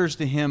matters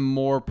to him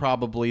more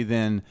probably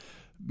than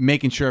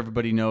making sure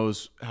everybody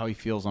knows how he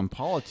feels on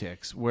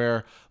politics.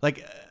 Where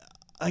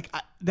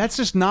that's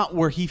just not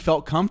where he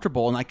felt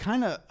comfortable, and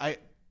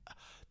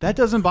that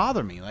doesn't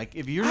bother me. Like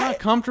if you're not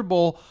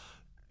comfortable,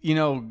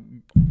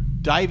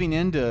 diving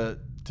into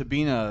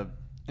being an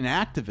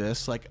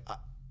activist, like.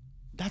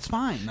 That's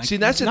fine. Like, see,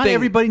 that's the not thing.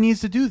 Everybody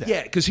needs to do that.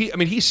 Yeah, because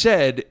he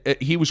said,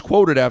 he was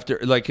quoted after,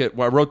 when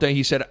I wrote that,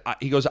 he said,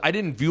 he goes, I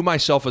didn't view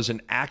myself as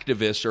an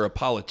activist or a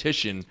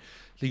politician.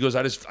 He goes,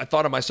 I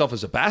thought of myself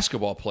as a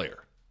basketball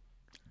player.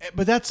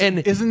 But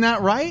isn't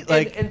that right?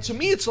 Like, and to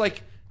me, it's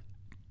like,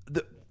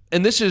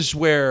 and this is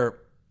where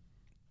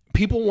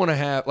people want to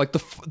have, like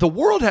the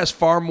world has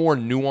far more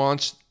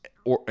nuance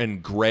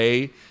and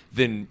gray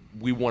than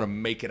we want to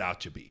make it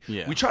out to be.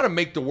 Yeah. We try to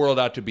make the world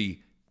out to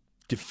be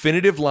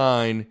definitive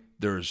line.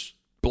 There's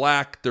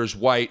black, there's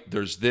white,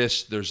 there's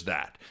this, there's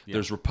that. Yeah.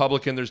 There's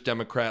Republican, there's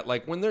Democrat.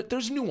 Like when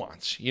there's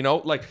nuance,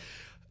 like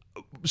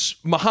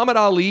Muhammad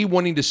Ali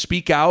wanting to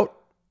speak out,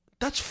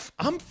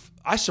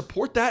 I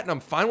support that and I'm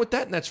fine with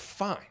that and that's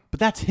fine. But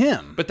that's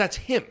him.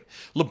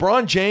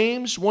 LeBron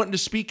James wanting to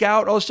speak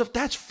out, all this stuff,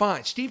 that's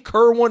fine. Steve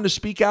Kerr wanting to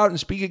speak out and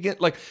speak again,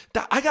 like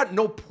that, I got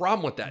no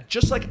problem with that.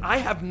 Just like I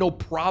have no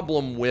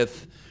problem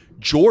with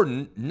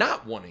Jordan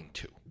not wanting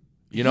to.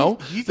 You know,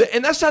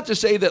 and that's not to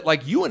say that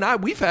like you and I,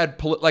 we've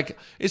had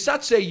it's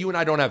not to say you and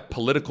I don't have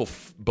political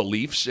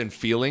beliefs and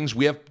feelings.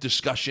 We have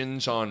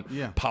discussions on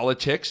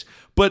politics,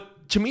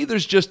 but to me,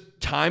 there's just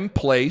time,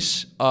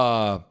 place.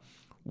 We're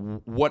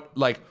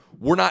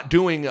not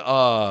doing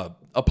a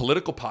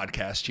political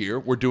podcast here.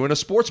 We're doing a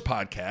sports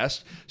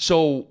podcast.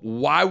 So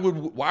why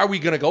are we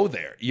going to go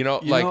there? I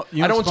don't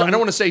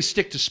want to say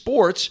stick to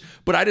sports,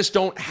 but I just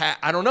don't.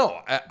 I don't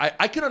know.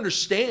 I can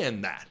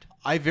understand that.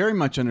 I very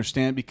much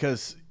understand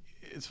because.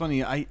 It's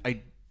funny. I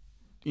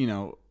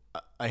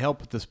help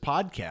with this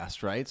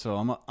podcast, right? So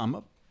I'm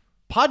a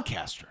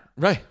podcaster,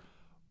 right?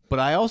 But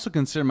I also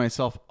consider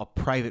myself a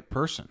private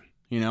person.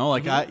 I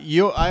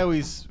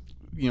always,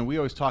 we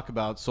always talk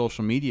about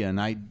social media,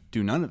 and I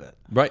do none of it,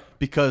 right?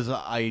 Because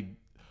I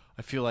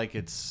feel like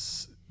it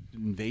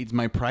invades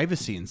my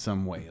privacy in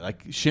some way.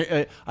 Like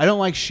I don't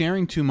like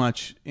sharing too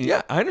much.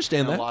 I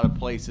understand that. A lot of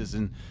places,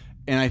 and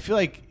I feel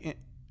like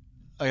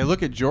I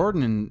look at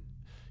Jordan and.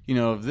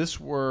 If this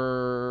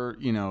were,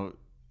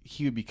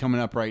 he would be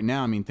coming up right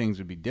now. I mean, things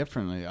would be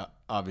differently,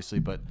 obviously,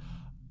 but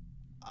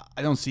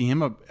I don't see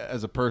him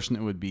as a person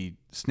that would be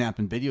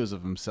snapping videos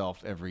of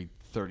himself every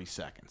 30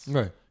 seconds.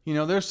 Right.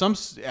 There's some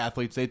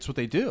athletes, that's what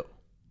they do,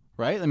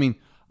 right? I mean,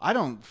 I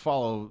don't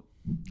follow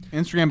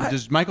Instagram, but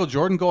does Michael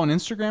Jordan go on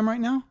Instagram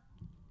right now?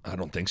 I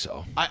don't think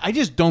so. I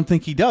just don't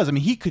think he does. I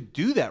mean, he could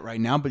do that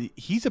right now, but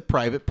he's a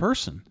private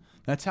person.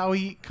 That's how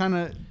he kind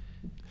of...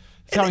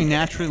 That's how he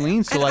naturally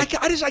leans. So I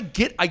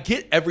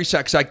get every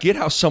sex. I get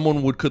how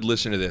someone could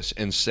listen to this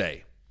and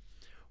say,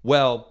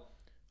 well,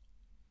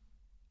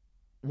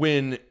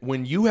 when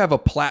you have a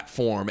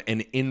platform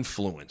and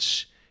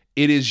influence,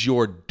 it is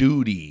your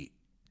duty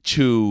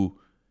to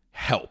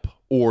help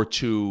or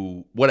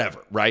to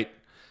whatever, right?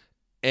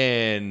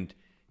 And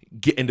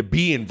to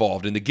be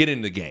involved and to get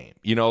in the game.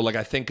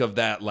 I think of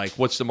that, like,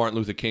 what's the Martin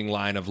Luther King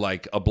line of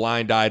like a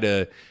blind eye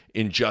to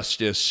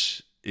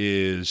injustice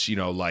is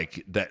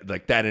like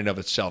that in of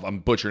itself. I'm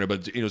butchering it,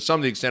 but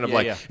some to the extent of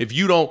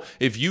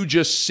if you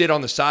just sit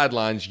on the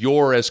sidelines,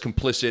 you're as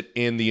complicit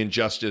in the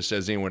injustice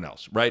as anyone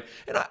else, right?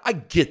 And I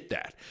get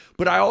that,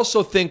 but I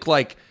also think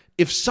like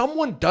if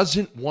someone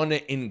doesn't want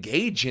to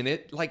engage in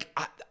it, like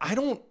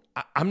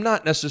I'm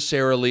not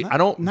necessarily.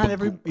 But not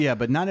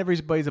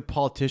everybody's a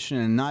politician,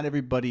 and not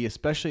everybody,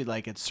 especially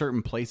like at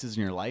certain places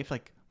in your life,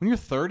 like when you're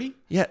 30,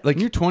 like when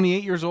you're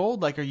 28 years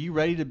old, like are you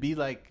ready to be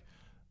like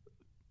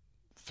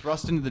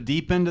thrust into the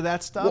deep end of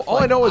that stuff? Well, all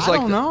I know is I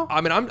don't know.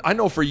 I mean, I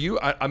know for you,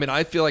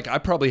 I feel like I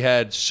probably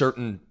had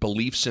certain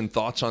beliefs and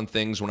thoughts on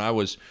things when I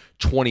was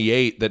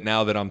 28 that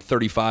now that I'm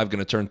 35, going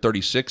to turn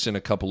 36 in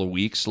a couple of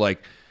weeks,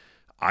 like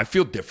I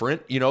feel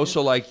different,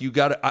 so like you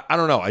got to, I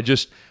don't know.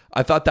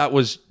 I thought that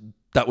was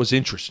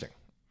interesting.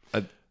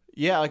 Like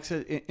I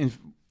said,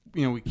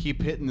 we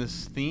keep hitting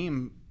this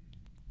theme.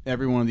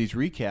 Every one of these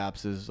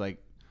recaps is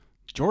like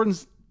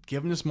Jordan's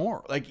giving us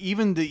more. Like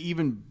even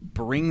to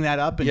bring that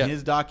up in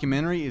his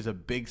documentary is a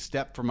big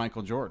step for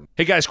Michael Jordan.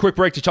 Hey guys, quick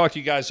break to talk to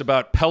you guys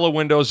about Pella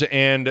Windows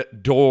and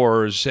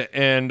Doors.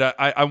 And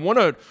I want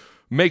to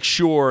make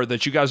sure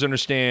that you guys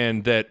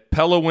understand that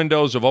Pella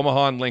Windows of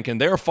Omaha and Lincoln,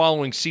 they're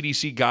following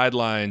CDC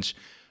guidelines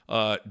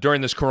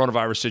during this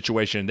coronavirus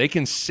situation. They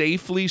can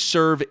safely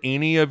serve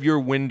any of your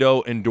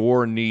window and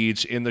door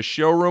needs in the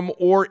showroom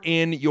or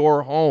in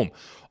your home.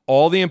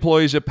 All the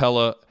employees at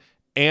Pella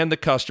and the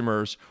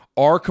customers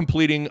are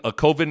completing a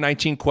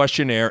COVID-19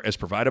 questionnaire as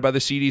provided by the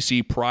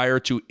CDC prior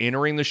to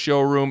entering the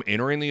showroom,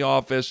 entering the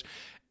office,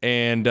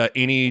 and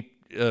any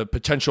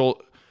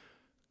potential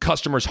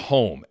customer's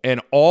home.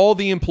 And all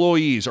the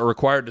employees are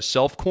required to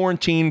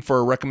self-quarantine for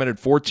a recommended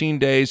 14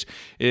 days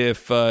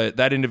if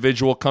that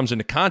individual comes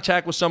into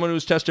contact with someone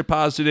who's tested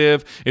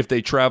positive, if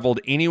they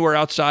traveled anywhere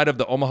outside of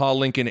the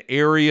Omaha-Lincoln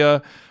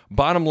area.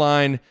 Bottom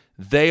line,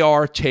 they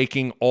are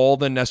taking all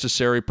the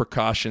necessary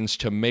precautions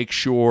to make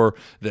sure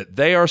that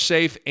they are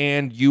safe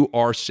and you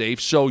are safe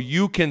so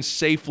you can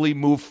safely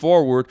move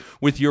forward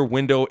with your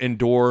window and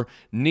door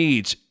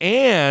needs.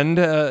 And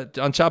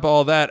on top of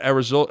all that,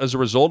 as a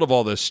result of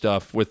all this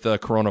stuff with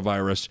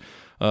coronavirus,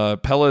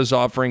 Pella is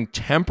offering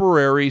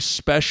temporary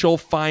special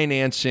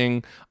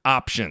financing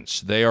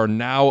options. They are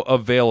now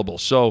available.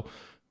 So,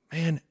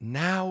 man,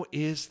 now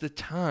is the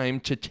time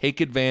to take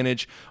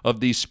advantage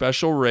of these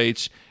special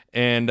rates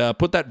and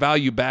put that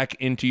value back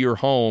into your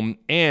home,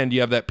 and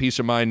you have that peace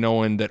of mind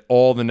knowing that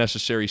all the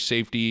necessary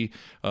safety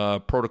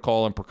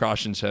protocol and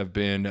precautions have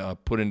been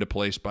put into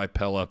place by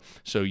Pella,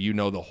 so you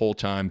know the whole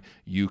time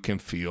you can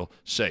feel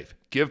safe.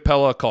 give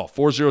Pella a call,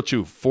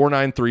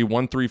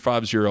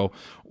 402-493-1350,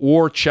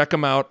 or check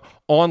him out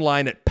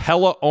online at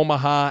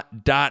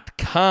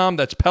PellaOmaha.com.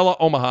 That's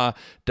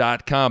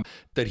PellaOmaha.com.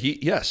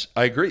 Yes,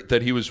 I agree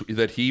that he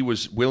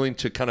was willing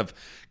to kind of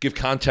give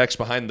context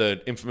behind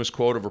the infamous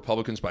quote of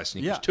Republicans buy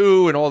sneakers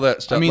too and all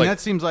that stuff. I mean, that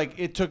seems like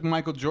it took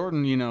Michael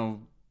Jordan,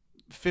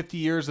 55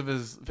 years of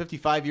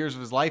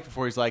his life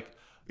before he's like,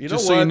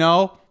 so you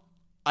know,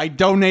 I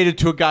donated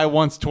to a guy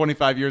once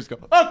 25 years ago.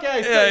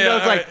 Okay,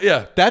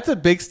 so that's a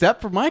big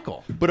step for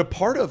Michael. But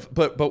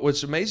but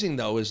what's amazing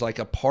though is like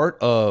a part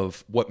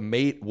of what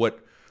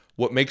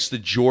makes the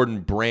Jordan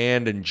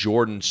brand and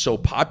Jordan so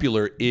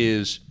popular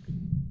is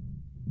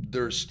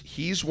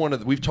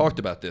we've talked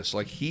about this,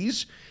 like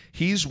he's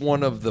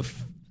one of the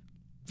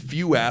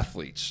few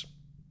athletes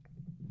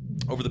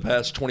over the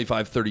past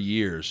 25, 30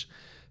 years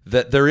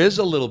that there is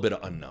a little bit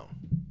of unknown.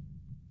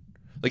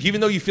 Like,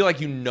 even though you feel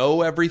like you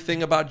know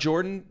everything about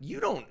Jordan, you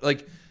don't,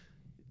 like,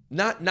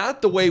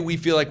 not the way we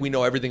feel like we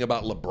know everything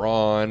about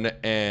LeBron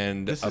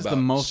and this is about the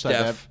most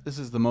Steph. This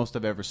is the most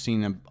I've ever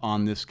seen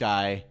on this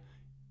guy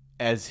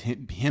as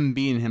him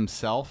being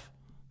himself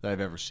that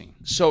I've ever seen.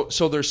 So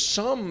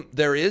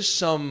there is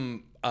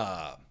some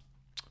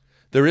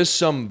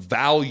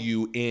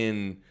value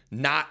in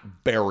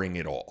not bearing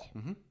it all.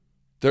 Mm-hmm.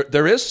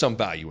 There is some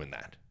value in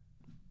that.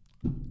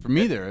 For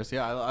me, there is.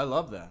 Yeah, I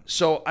love that.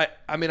 So I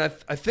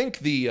think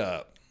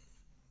the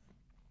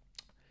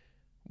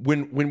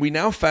when we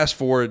now fast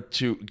forward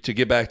to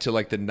get back to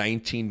like the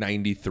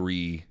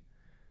 1993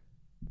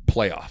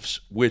 playoffs,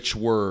 which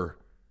were,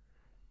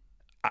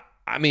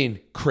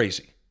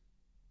 crazy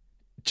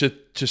to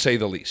say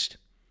the least.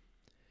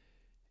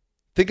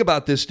 Think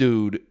about this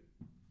dude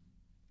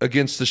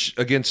against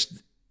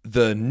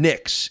the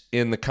Knicks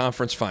in the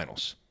conference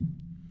finals.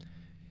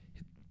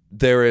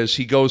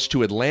 He goes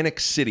to Atlantic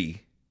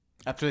City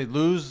after they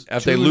lose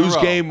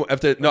game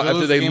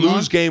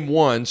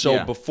one.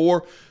 So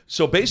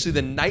basically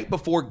the night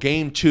before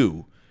game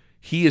two,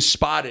 he is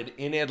spotted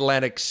in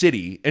Atlantic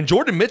City, and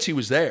Jordan admits he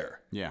was there.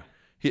 Yeah,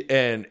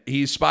 and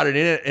he's spotted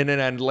in an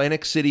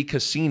Atlantic City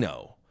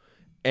casino,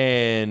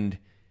 and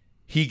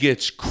he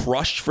gets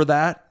crushed for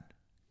that.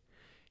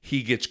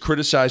 He gets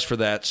criticized for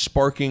that,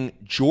 sparking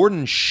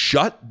Jordan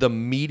shut the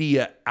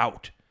media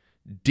out.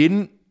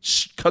 Didn't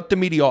cut the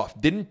media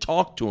off. Didn't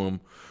talk to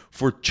him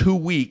for 2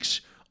 weeks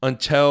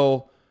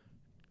until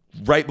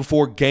right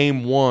before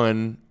game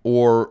one,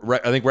 I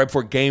think right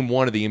before game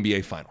one of the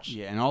NBA Finals.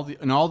 Yeah,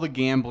 and all the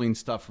gambling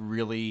stuff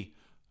really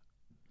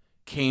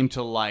came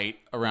to light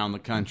around the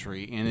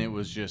country, and it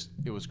was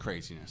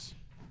craziness.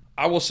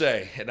 I will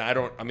say, and I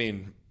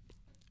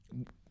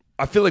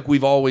feel like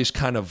we've always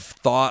kind of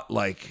thought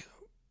like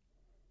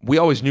we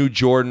always knew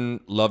Jordan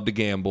loved to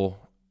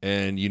gamble,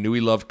 and you knew he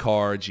loved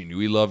cards, you knew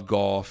he loved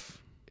golf.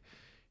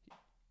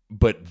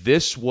 But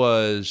this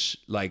was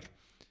like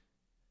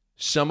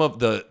some of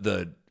the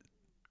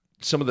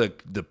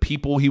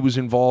people he was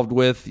involved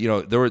with.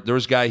 There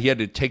was a guy, he had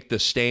to take the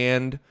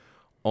stand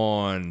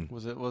on.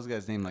 What was the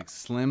guy's name? Like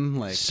Slim,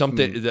 like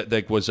something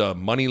that was a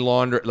money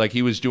launderer. Like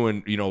he was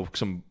doing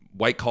some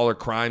white collar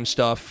crime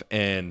stuff,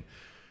 and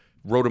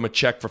wrote him a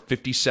check for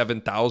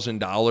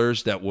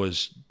 $57,000 that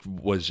was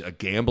a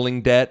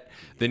gambling debt.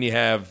 Then you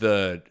have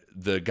the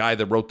guy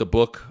that wrote the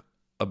book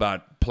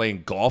about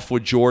playing golf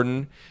with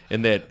Jordan,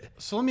 and that.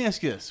 So let me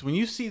ask you this: when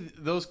you see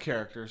those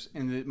characters,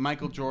 and that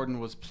Michael Jordan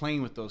was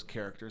playing with those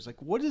characters, like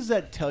what does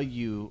that tell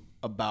you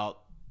about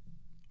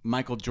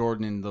Michael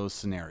Jordan in those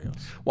scenarios?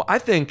 Well, I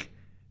think,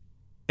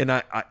 and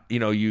I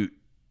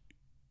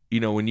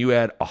when you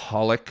add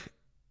aholic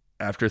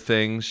after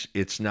things,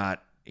 it's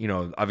not.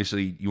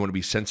 Obviously you want to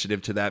be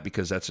sensitive to that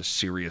because that's a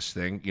serious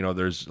thing.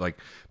 There's like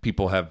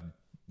people have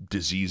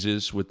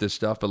diseases with this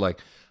stuff, but like.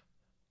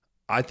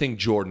 I think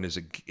Jordan has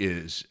a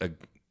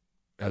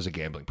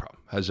gambling problem.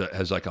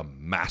 Has like a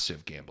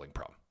massive gambling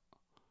problem.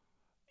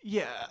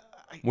 Yeah.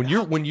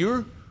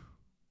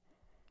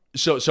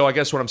 So I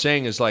guess what I'm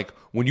saying is like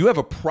when you have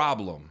a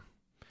problem,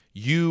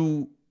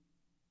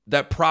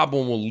 that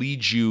problem will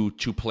lead you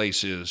to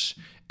places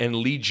and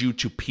lead you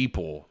to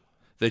people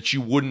that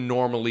you wouldn't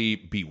normally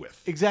be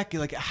with. Exactly.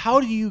 Like how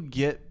do you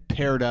get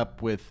paired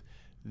up with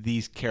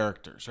these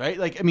characters, right?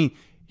 Like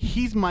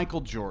he's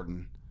Michael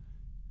Jordan.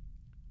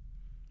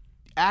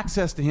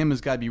 Access to him has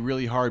got to be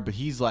really hard, but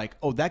he's like,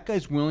 oh, that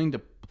guy's willing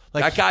to.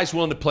 Like, that guy's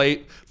willing to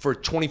play for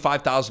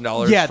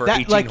 $25,000 for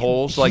 18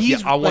 holes. Like,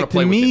 I want to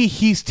play with him. To me,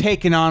 he's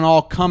taking on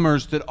all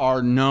comers that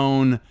are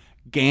known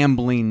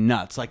gambling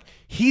nuts. Like,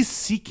 he's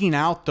seeking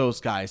out those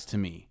guys to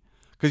me.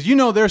 Because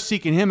they're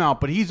seeking him out,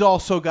 but he's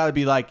also got to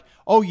be like,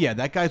 oh, yeah,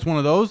 that guy's one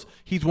of those.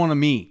 He's one of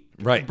me.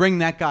 Right. Bring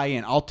that guy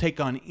in. I'll take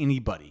on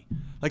anybody.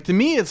 Like, to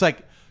me, it's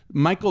like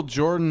Michael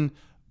Jordan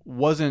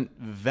wasn't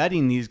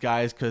vetting these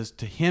guys because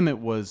to him it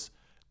was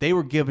they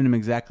were giving him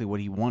exactly what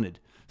he wanted.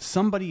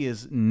 Somebody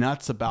as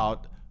nuts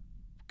about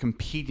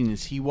competing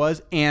as he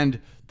was, and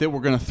that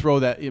we're going to throw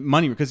that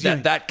money because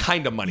that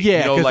kind of money.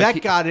 Yeah,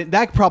 because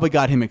that probably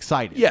got him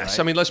excited. Yes,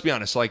 right? Let's be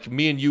honest. Like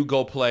me and you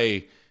go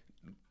play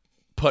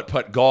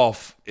putt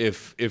golf,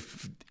 if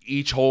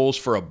each hole's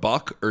for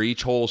 $1 or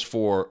each hole's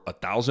for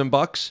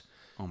 $1,000,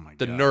 Oh my God.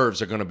 the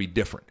nerves are going to be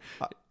different,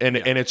 and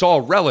it's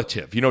all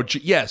relative.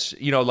 Yes,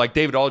 like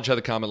David Aldridge had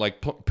the comment,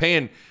 like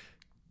paying,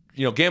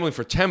 gambling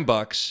for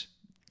 $10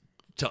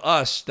 to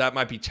us, that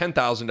might be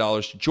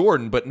 $10,000 to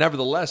Jordan, but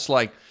nevertheless,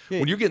 like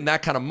when you're getting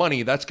that kind of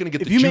money, that's going to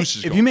get the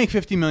juices going. If you make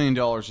 $50 million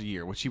a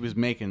year, which he was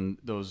making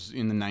those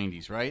in the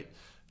 90s, right?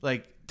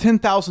 Like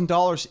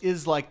 $10,000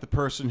 is like the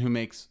person who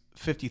makes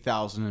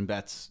 $50,000 and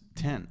bets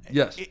 10.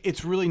 Yes,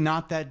 it's really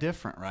not that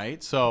different,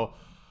 right? So,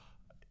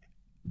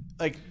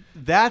 like,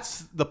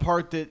 that's the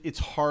part that it's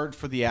hard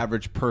for the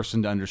average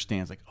person to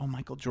understand. It's like, oh,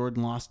 Michael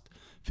Jordan lost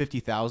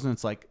 $50,000.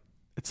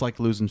 It's like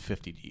losing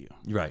 50 to you,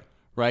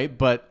 right?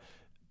 But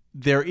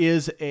there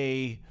is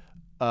an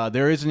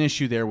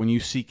issue there when you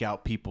seek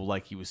out people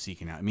like he was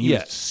seeking out. I mean, he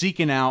was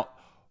seeking out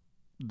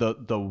the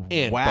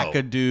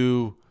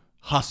wackadoo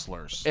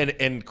hustlers.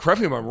 And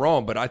correct me if I'm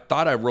wrong, but I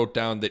thought I wrote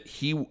down that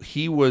he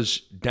was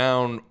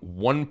down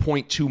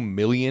 $1.2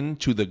 million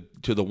to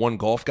the one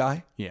golf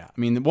guy. Yeah, I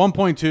mean, the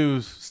 1.2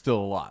 is still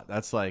a lot.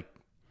 That's like,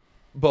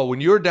 but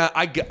when you're down,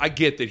 I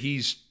get that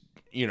he's,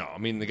 I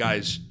mean, the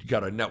guy's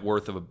got a net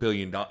worth of $1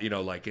 billion,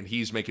 and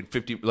he's making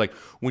 50. Like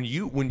when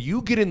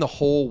you get in the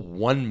whole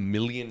 $1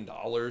 million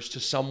to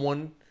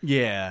someone,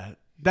 yeah.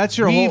 That's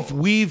your There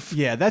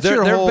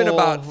have been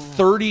about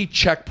 30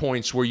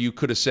 checkpoints where you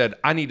could have said,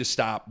 I need to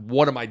stop.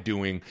 What am I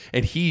doing?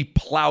 And he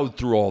plowed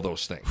through all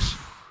those things.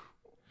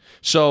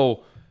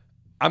 So,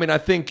 I mean, I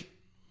think,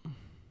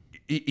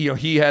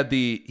 he had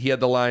the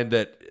line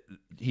that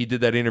he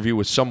did that interview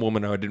with some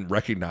woman I didn't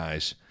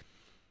recognize,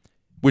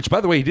 which, by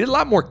the way, he did a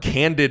lot more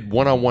candid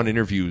one-on-one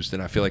interviews than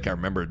I feel like I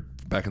remembered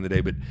back in the day.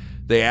 But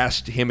they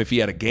asked him if he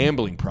had a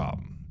gambling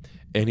problem.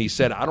 And he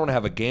said, I don't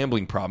have a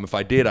gambling problem. If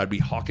I did, I'd be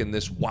hawking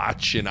this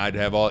watch and I'd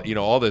have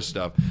all this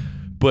stuff.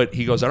 But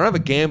he goes, I don't have a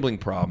gambling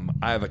problem.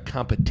 I have a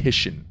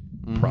competition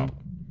problem.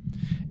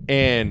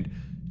 And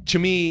to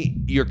me,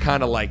 you're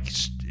kind of like,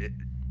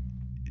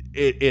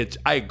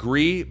 I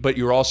agree, but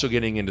you're also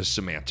getting into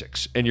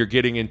semantics and you're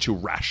getting into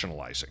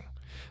rationalizing.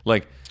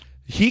 Like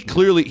he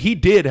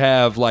did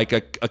have like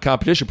a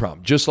competition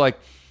problem. Just like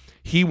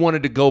he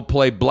wanted to go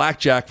play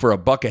blackjack for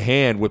 $1 a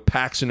hand with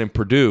Paxson and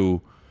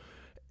Purdue,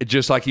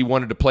 just like he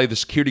wanted to play the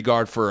security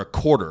guard for a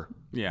quarter.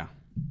 Yeah.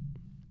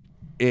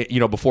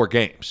 Before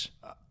games.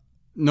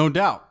 No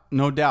doubt.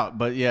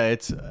 But yeah,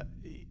 it's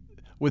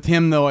with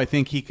him though. I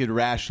think he could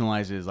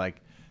rationalize it as like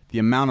the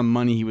amount of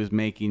money he was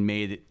making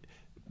made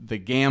the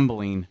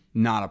gambling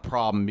not a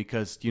problem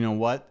because you know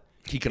what?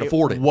 He could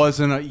afford it.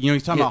 Wasn't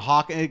he's talking about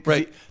Hawking.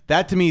 Right.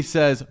 That to me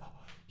says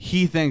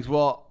he thinks,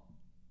 well,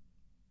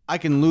 I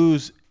can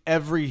lose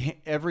every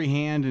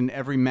hand in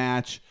every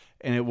match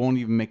and it won't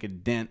even make a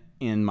dent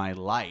in my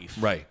life.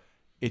 Right.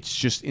 It's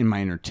just in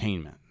my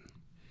entertainment.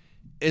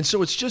 And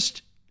so it's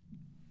just,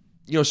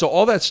 so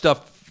all this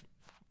stuff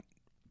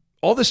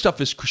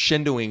is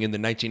crescendoing in the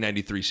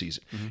 1993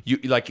 season.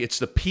 It's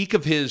the peak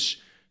of his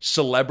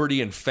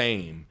celebrity and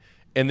fame,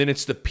 and then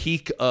it's the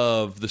peak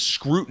of the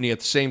scrutiny at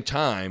the same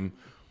time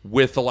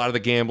with a lot of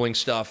the gambling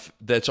stuff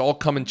that's all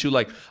coming to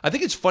like, I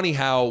think it's funny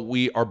how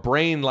our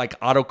brain like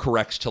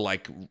autocorrects to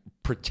like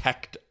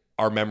protect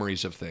our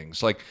memories of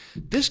things. Like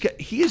this guy,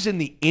 he's in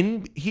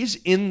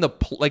the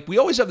like we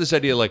always have this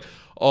idea like,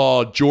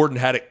 oh, Jordan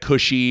had it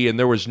cushy and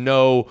there was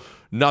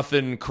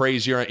nothing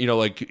crazy,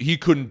 like he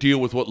couldn't deal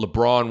with what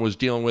LeBron was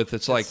dealing with.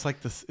 It's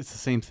the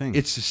same thing.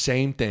 It's the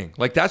same thing.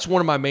 Like that's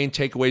one of my main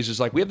takeaways is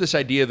like we have this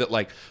idea that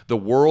like the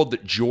world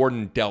that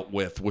Jordan dealt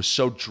with was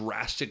so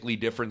drastically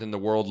different than the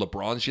world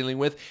LeBron's dealing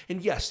with.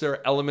 And yes, there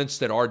are elements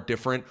that are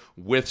different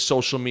with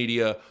social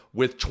media,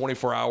 with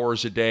 24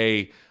 hours a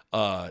day,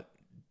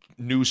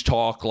 news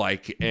talk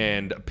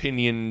and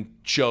opinion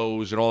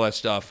shows and all that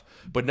stuff,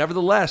 but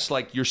nevertheless,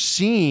 like you're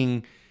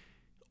seeing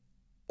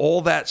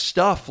all that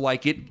stuff,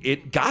 like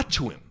it got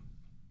to him.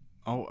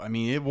 Oh, I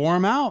mean, it wore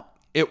him out.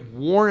 It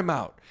wore him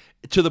out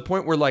to the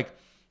point where, like,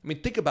 I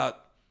mean, think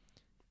about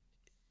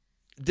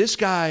this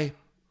guy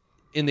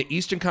in the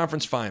Eastern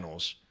Conference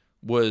Finals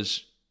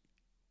was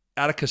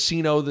at a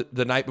casino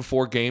the night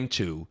before Game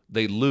 2.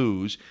 They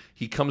lose.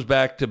 He comes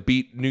back to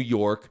beat New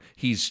York.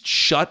 He's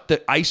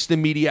iced the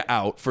media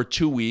out for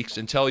 2 weeks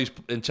until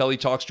he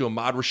talks to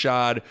Ahmad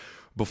Rashad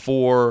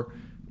before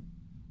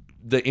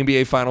the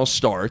NBA Finals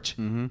start.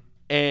 Mm-hmm.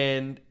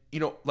 And,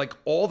 like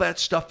all that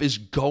stuff is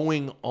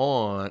going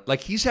on.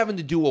 Like he's having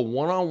to do a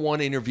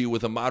one-on-one interview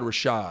with Ahmad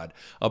Rashad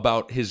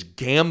about his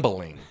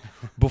gambling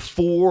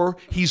before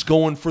he's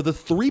going for the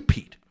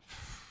three-peat.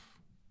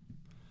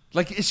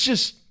 Like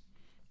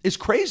it's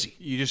crazy.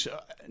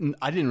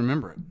 I didn't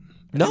remember it.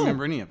 I didn't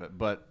remember any of it.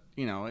 But,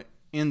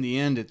 in the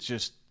end, it's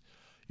just,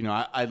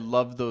 I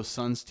love those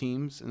Suns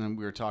teams. And then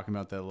we were talking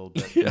about that a little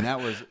bit. Yeah. And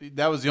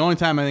that was the only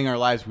time I think in our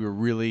lives we were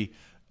really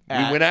we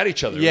went at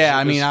each other. Yeah,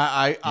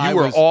 I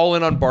were all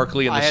in on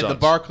Barkley and the Suns. I had the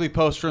Barkley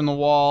poster on the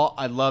wall.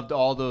 I loved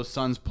all those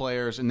Suns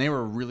players, and they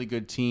were a really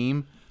good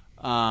team.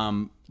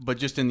 But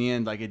just in the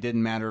end, like it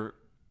didn't matter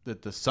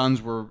that the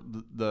Suns were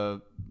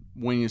the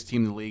winningest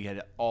team in the league,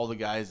 had all the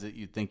guys that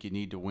you think you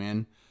need to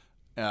win.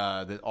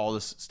 That all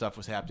this stuff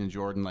was happening to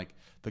Jordan. Like,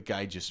 the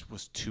guy just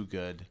was too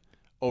good,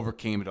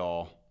 overcame it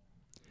all.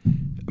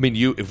 I mean,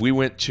 if we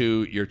went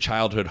to your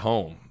childhood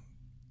home,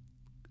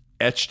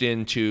 etched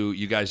into,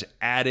 you guys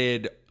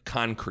added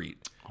concrete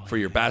for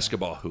your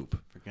basketball hoop.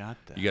 Forgot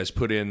that. You guys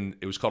put in,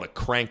 it was called a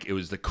crank. It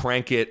was the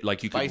crank it,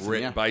 like you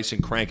could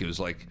Bison crank. It was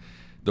like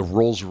the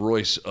Rolls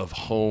Royce of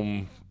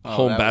home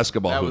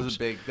basketball hoops.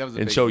 That was a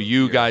and big so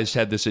you year. guys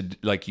had this,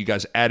 like you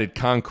guys added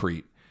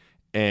concrete.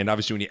 And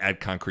obviously when you add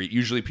concrete,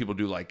 usually people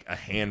do like a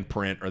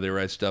handprint or they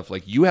write stuff.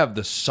 Like you have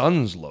the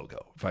Suns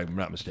logo, if I'm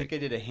not I mistaken.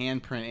 think I did a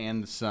handprint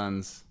and the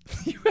Suns.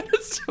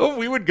 So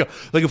we would go,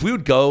 like if we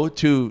would go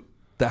to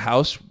the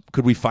house,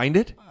 could we find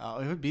it?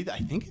 It would be. I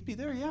think it'd be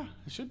there. Yeah,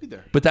 it should be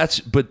there. But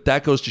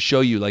that goes to show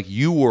you, like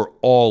you were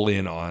all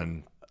in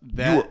on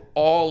That. You were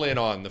all in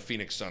on the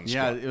Phoenix Suns.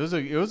 Yeah, squad.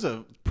 it was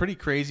a pretty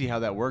crazy how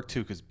that worked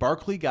too, because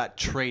Barkley got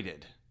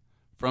traded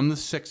from the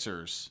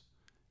Sixers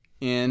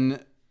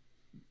in,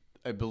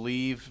 I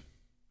believe,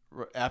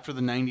 after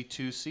the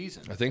 '92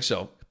 season. I think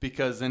so.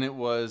 Because then it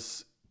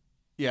was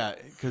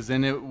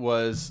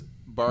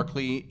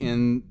Barkley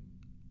in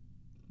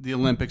the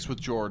Olympics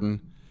with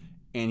Jordan,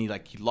 and he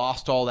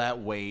lost all that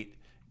weight,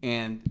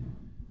 and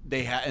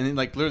then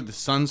literally the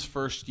Suns'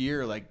 first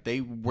year, like they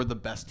were the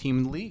best team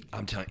in the league.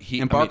 I'm telling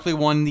you, Barkley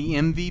won the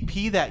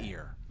MVP that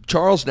year.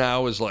 Charles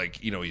now is like,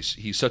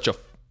 he's such a,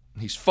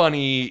 he's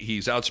funny,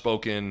 he's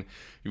outspoken.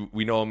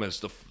 We know him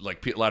as a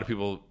lot of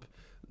people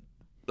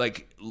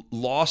like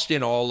lost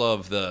in all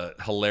of the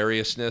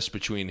hilariousness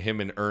between him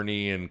and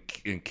Ernie and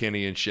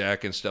Kenny and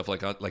Shaq and stuff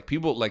like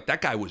people like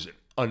that guy was an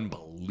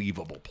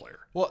unbelievable player.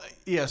 Well,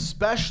 yeah,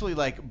 especially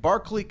like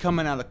Barkley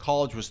coming out of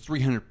college was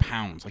 300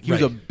 pounds. Like he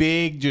was a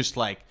big, just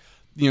like,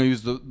 he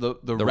was the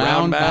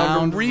round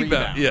bound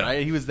rebound. Yeah.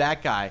 Right? He was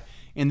that guy.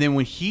 And then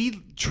when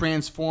he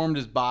transformed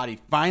his body,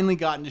 finally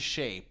got into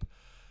shape,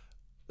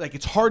 like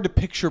it's hard to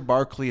picture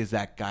Barkley as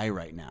that guy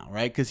right now,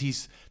 right? Because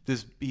he's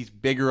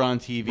bigger on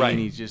TV and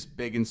he's just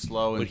big and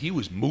slow. And but he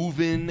was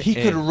moving. He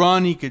could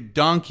run, he could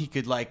dunk, he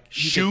could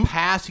shoot, he could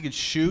pass, he could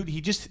shoot.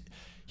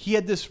 He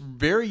had this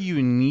very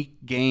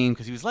unique game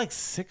because he was like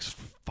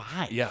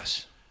 6'5".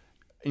 Yes.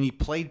 And he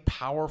played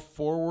power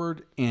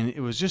forward, and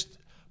it was just,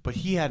 but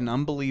he had an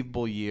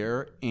unbelievable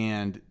year.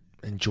 And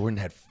Jordan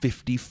had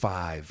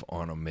 55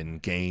 on him in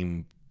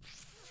game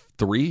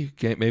 3,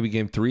 maybe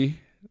game 3.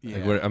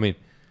 Yeah.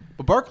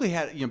 But Barkley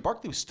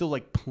Barkley was still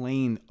like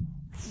playing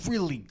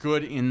really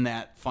good in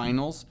that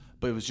finals,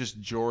 but it was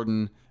just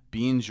Jordan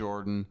being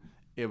Jordan.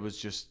 It was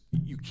just,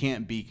 you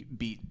can't beat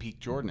peak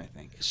Jordan, I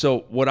think.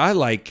 So what I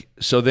like,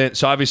 so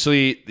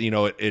obviously,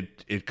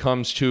 it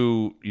comes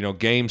to,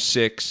 game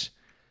 6,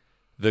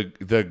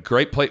 the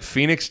great play.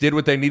 Phoenix did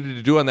what they needed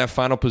to do on that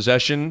final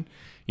possession.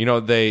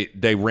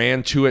 They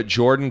ran to it.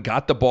 Jordan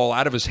got the ball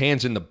out of his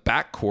hands in the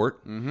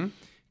backcourt,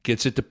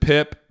 gets it to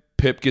Pip.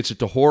 Pip gets it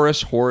to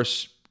Horace.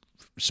 Horace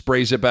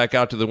sprays it back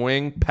out to the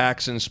wing.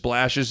 Paxson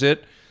splashes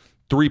it.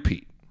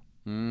 3-peat.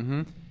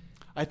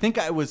 I think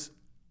I was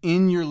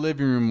in your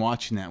living room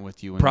watching that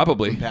with you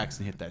when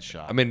Paxson hit that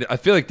shot. I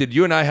feel like, did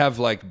you and I have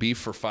like beef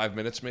for 5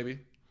 minutes maybe?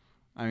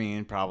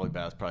 Probably,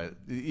 but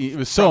it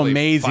was so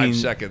amazing. 5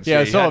 seconds. Yeah,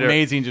 it was so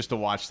amazing just to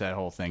watch that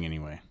whole thing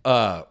anyway.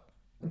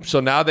 So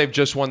now they've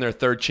just won their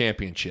 3rd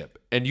championship.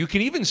 And you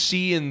can even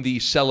see in the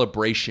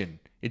celebration,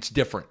 it's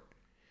different.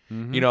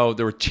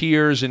 There were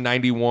tears in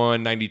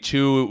 91,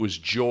 92, it was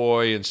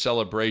joy and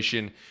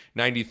celebration.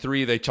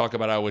 93, they talk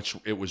about how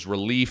it was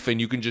relief,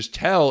 and you can just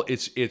tell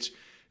it's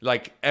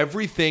like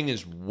everything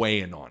is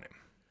weighing on him.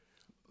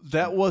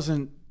 That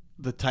wasn't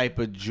the type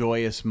of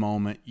joyous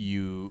moment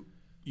you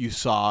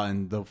saw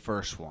in the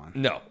first one.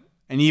 No.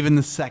 And even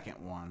the second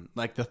one.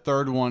 Like the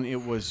third one,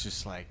 it was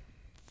just like,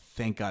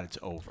 thank God it's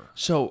over.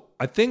 So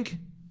I think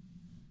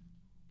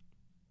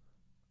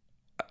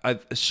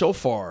so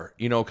far,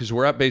 because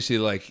we're at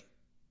basically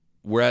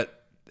we're at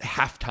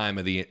halftime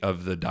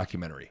of the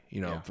documentary,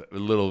 a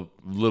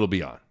little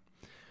beyond.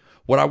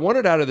 What I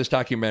wanted out of this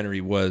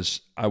documentary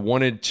was I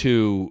wanted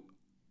to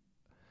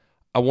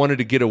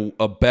get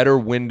a better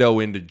window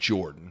into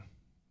Jordan.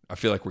 I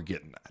feel like we're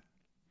getting that.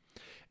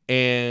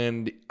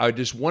 And I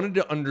just wanted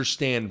to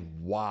understand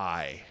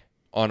why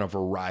on a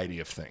variety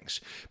of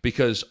things.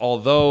 Because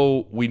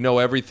although we know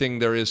everything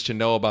there is to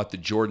know about the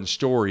Jordan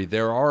story,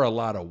 there are a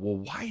lot of,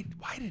 why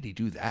did he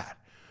do that?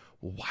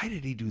 Well, why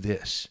did he do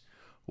this?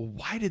 Well,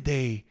 why did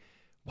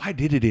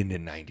it end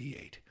in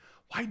 98?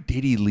 Why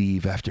did he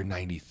leave after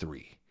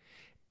 93?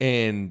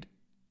 And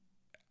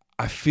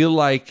I feel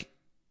like,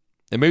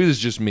 and maybe this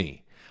is just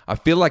me, I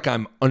feel like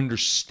I'm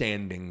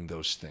understanding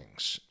those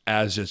things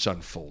as it's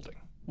unfolding.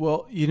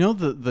 Well,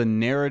 the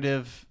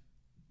narrative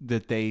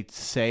that they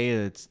say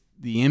that's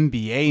the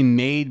NBA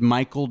made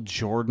Michael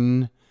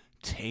Jordan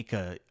take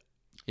a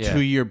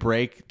 2-year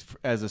break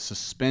as a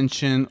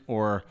suspension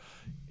or,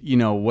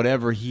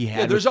 whatever he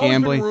had. There's with always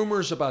gambling. been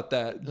rumors about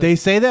that. They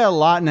say that a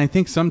lot, and I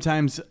think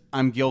sometimes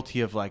I'm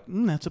guilty of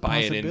that's a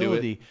buying into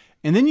possibility.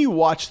 And then you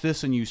watch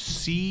this and you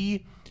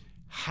see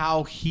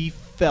how he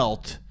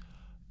felt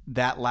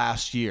that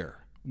last year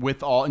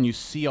and you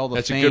see all the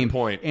That's fame. a good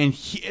point. And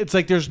it's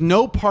like there's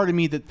no part of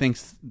me that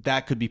thinks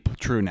that could be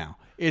true now.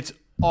 It's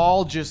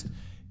all just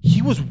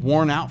he was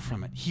worn out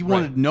from it. He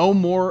wanted no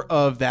more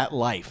of that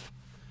life.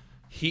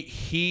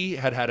 He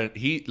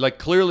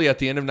clearly at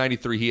the end of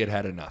 93 he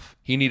had enough.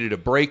 He needed a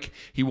break.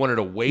 He wanted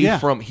away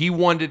from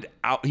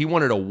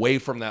away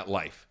from that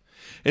life.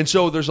 And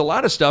so there's a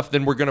lot of stuff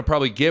then we're going to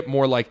probably get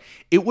more like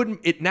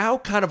it now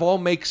kind of all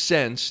makes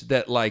sense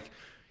that like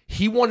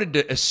he wanted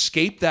to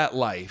escape that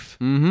life.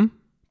 Mm-hmm.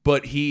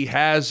 But he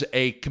has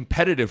a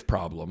competitive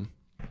problem.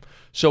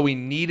 So he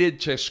needed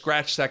to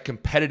scratch that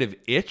competitive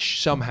itch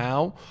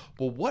somehow.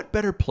 Well, what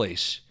better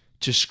place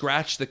to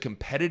scratch the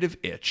competitive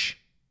itch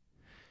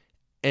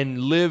and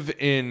live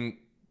in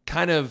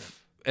kind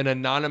of an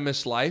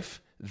anonymous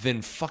life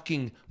than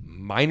fucking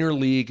minor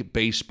league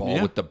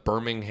baseball with the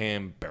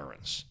Birmingham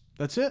Barons?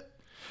 That's it.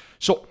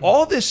 So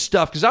all this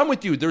stuff, because I'm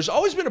with you, there's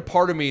always been a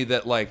part of me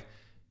that like,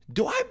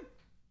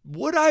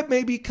 would I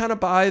maybe kind of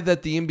buy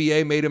that the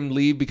NBA made him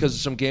leave because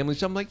of some gambling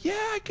stuff? I'm like,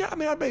 yeah, I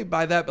may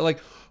buy that. But like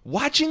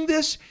watching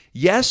this,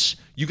 yes,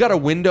 you got a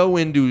window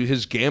into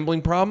his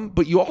gambling problem,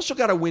 but you also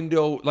got a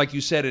window, like you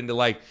said, into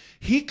like,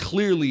 he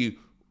clearly,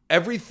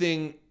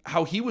 everything,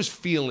 how he was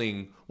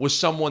feeling was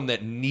someone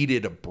that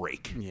needed a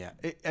break. Yeah.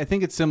 I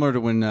think it's similar to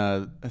when,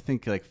 I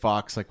think like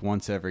Fox, like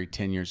once every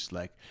 10 years, is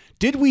like,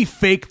 did we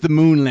fake the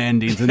moon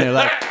landings? And they're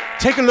like,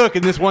 take a look.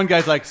 And this one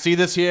guy's like, see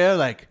this here?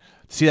 Like,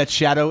 see that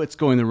shadow? It's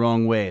going the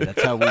wrong way.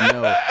 That's how we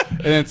know.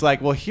 And it's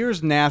like, well,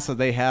 here's NASA.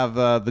 They have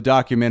the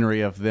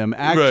documentary of them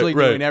actually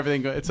doing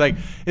everything. It's like,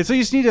 and so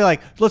you just need to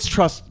like, let's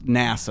trust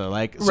NASA.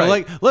 Like, so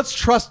like, let's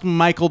trust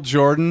Michael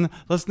Jordan.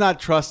 Let's not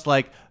trust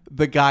like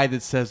the guy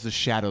that says the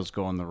shadow's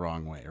going the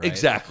wrong way. Right?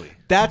 Exactly.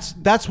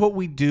 That's what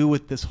we do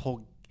with this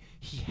whole.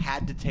 He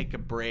had to take a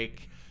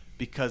break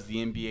because the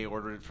NBA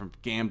ordered it from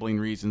gambling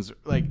reasons.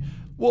 Like,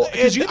 well,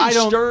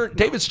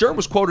 David Stern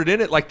was quoted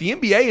in it like the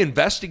NBA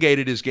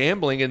investigated his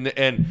gambling,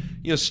 and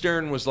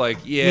Stern was like,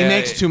 yeah, he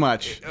makes too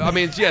much. I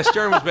mean, yeah,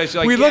 Stern was basically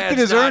like, we looked at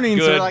his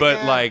earnings, good, like,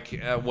 but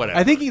like whatever.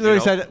 I think he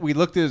literally said we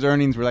looked at his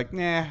earnings, we're like,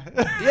 nah.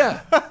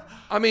 Yeah,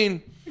 I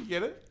mean, you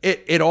get it?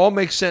 It all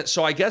makes sense.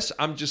 So I guess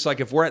I'm just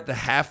like, if we're at the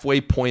halfway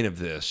point of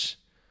this.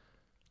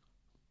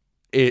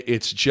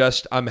 It's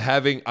just I'm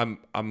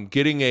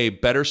getting a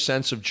better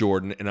sense of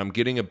Jordan, and I'm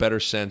getting a better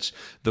sense.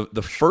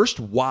 The first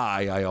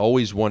why I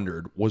always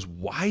wondered was,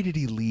 why did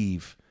he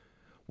leave?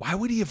 Why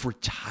would he have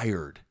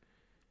retired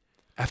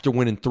after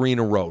winning 3 in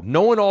a row,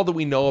 knowing all that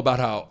we know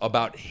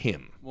about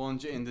him? Well,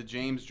 in the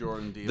James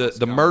Jordan deal,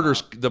 the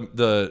murders,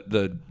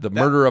 the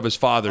murder of his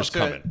father's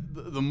coming.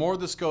 The more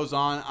this goes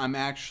on,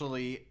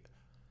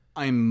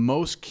 I'm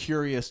most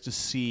curious to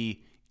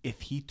see if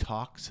he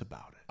talks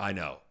about it. I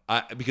know,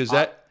 because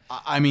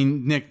I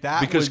mean, Nick,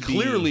 because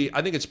clearly,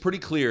 I think it's pretty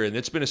clear, and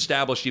it's been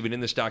established even in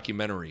this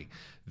documentary,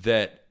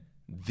 that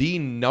the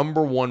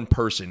number one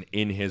person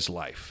in his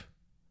life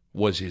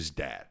was his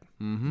dad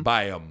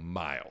by a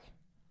mile.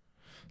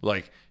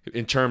 Like,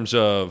 in terms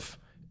of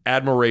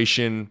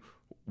admiration,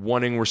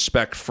 wanting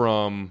respect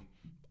from,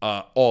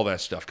 all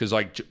that stuff. Because,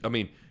 like, I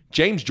mean,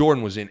 James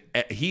Jordan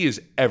he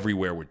is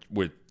everywhere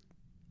with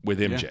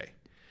MJ. Yeah.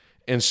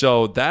 And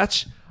so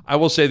that's... I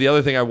will say the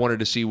other thing I wanted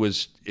to see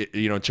was,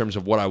 in terms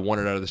of what I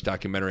wanted out of this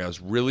documentary, I was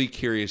really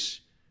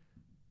curious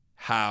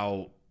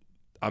how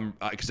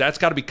because that's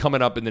got to be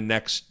coming up in the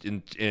next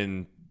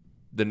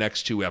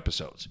 2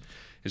 episodes,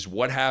 is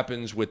what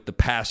happens with the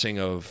passing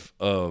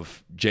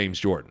of James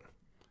Jordan.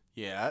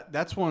 Yeah,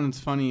 that's one that's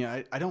funny.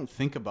 I don't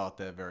think about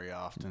that very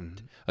often.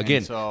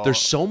 Again,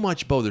 there's so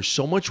much, Bo. There's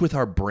so much with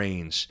our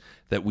brains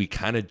that we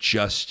kind of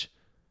just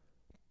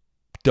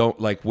don't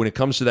like. When it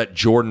comes to that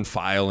Jordan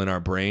file in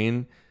our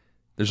brain,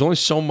 there's only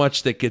so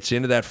much that gets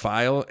into that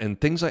file,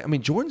 and things like, I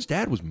mean, Jordan's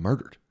dad was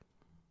murdered.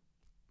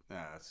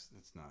 Yeah, that's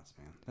nuts,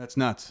 man. That's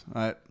nuts.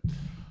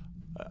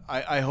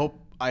 I hope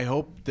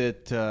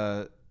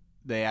that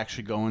they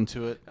actually go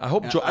into it. I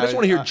just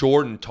want to hear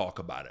Jordan talk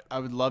about it. I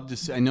would love to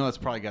see. I know that's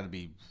probably got to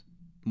be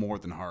more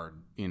than hard,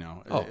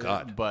 Oh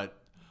God! But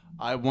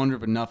I wonder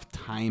if enough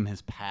time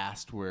has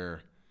passed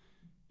where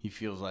he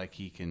feels like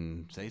he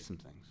can say some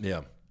things.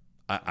 Yeah.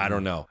 I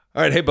don't know.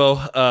 All right, hey, Bo.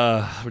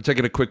 We're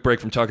taking a quick break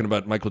from talking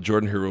about Michael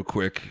Jordan here real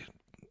quick.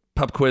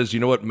 Pop quiz,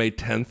 you know what May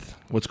 10th?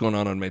 What's going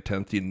on May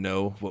 10th? Do you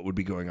know what would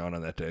be going on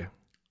that day?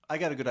 I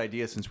got a good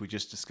idea since we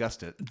just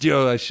discussed it.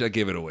 I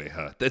gave it away,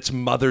 huh? That's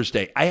Mother's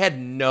Day. I had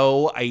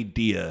no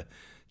idea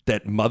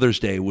that Mother's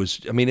Day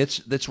was, I mean,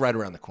 it's right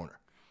around the corner.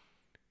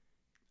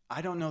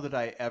 I don't know that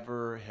I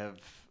ever have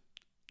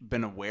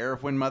been aware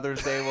of when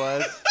Mother's Day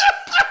was.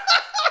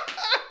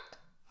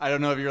 I don't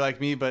know if you're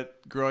like me, but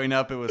growing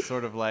up, it was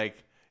sort of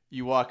like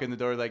you walk in the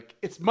door like,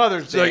 it's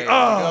Mother's Day. Like,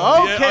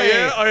 oh,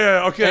 okay.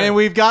 Okay. And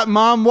we've got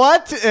Mom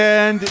what?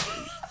 And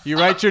you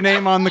write your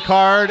name on the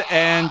card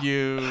and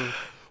you...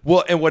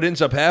 Well, and what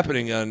ends up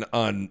happening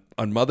on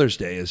Mother's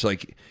Day is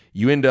like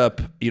you end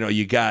up,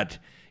 you got,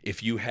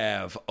 if you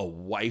have a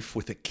wife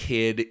with a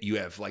kid, you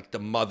have like the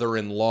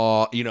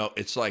mother-in-law,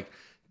 it's like,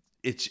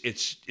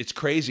 it's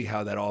crazy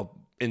how that all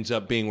ends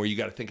up being where you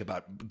got to think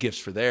about gifts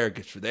for there,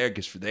 gifts for there,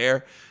 gifts for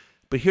there.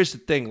 But here's the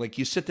thing. Like,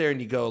 you sit there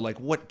and you go, like,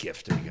 what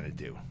gift are you going to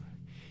do?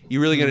 You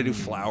really going to do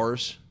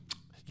flowers?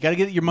 You got to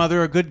get your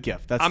mother a good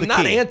gift. That's I'm the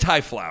not key.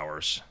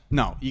 Anti-flowers.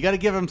 No, you got to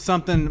give them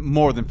something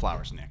more than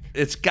flowers, Nick.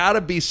 It's got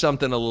to be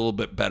something a little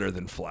bit better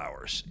than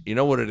flowers. You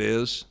know what it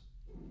is?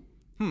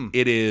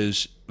 It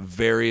is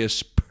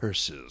various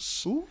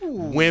purses. Ooh.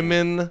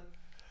 Women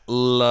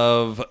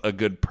love a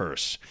good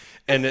purse.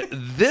 And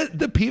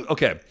the people,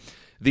 okay,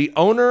 the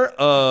owner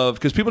of,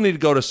 because people need to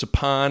go to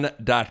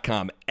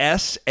sapahn.com,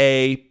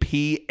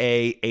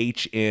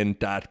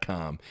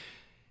 SAPAHN.com.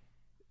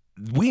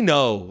 We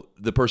know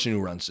the person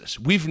who runs this.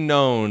 We've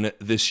known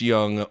this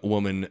young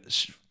woman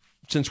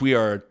since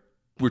we're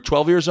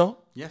 12 years old.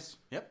 Yes.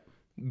 Yep.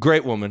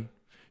 Great woman.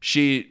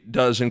 She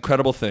does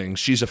incredible things.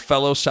 She's a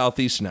fellow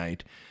Southeast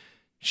Knight.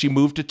 She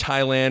moved to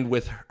Thailand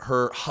with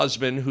her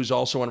husband, who's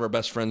also one of our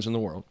best friends in the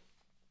world.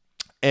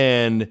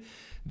 And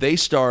they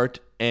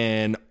start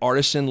an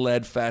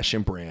artisan-led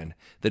fashion brand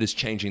that is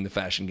changing the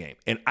fashion game.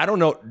 And I don't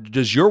know,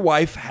 does your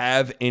wife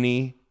have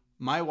any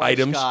My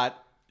wife's items?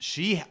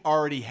 She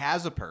already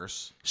has a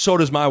purse. So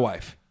does my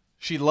wife.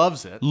 She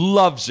loves it.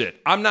 Loves it.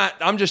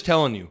 I'm just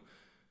telling you.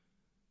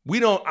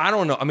 I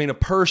don't know. I mean, a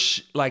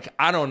purse, like,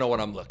 I don't know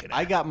what I'm looking at.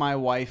 I got my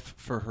wife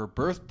for her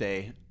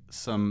birthday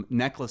some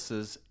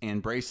necklaces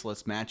and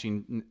bracelets,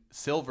 matching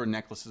silver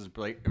necklaces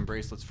and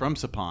bracelets from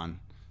Sapahn.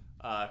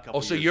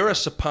 So you're a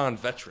Sapahn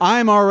veteran.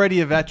 I'm already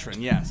a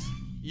veteran. Yes,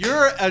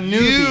 you're a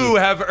newbie. You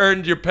have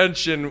earned your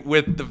pension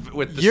with the.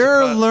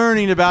 You're Sapahn.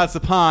 Learning about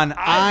Sapahn.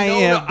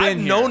 I've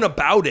known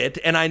about it,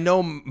 and I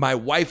know my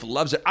wife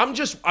loves it. I'm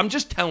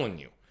just telling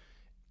you.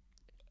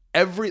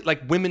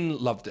 Women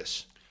love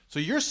this. So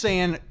you're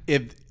saying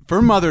if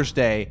for Mother's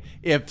Day,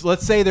 if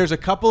let's say there's a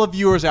couple of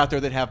viewers out there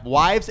that have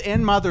wives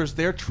and mothers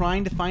they're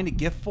trying to find a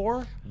gift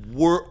for?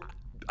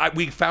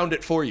 We found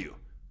it for you.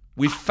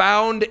 We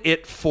found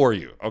it for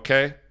you,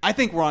 okay? I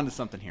think we're onto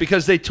something here.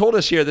 Because they told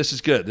us here, this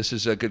is good. This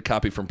is a good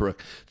copy from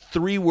Brooke.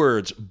 3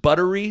 words,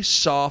 buttery,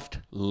 soft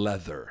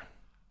leather.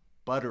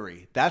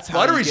 Buttery. That's how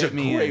Buttery's you get a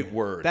me great in.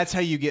 word. That's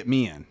how you get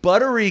me in.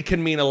 Buttery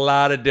can mean a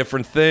lot of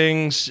different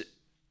things,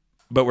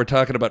 but we're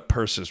talking about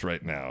purses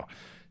right now.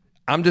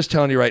 I'm just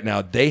telling you right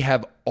now, they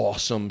have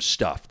awesome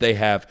stuff. They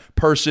have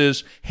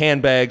purses,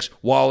 handbags,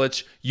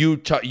 wallets. You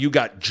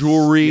got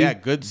jewelry. Yeah,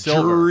 good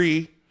silver.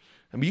 Jewelry.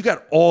 I mean, you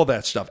got all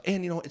that stuff.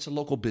 And, it's a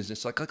local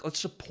business. Like let's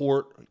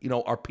support,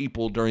 our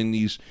people during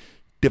these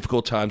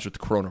difficult times with the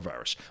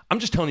coronavirus. I'm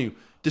just telling you,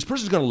 this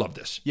person's going to love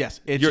this. Yes.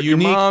 It's your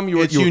unique. mom,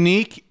 it's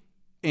unique.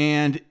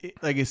 And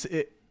it's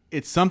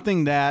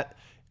something that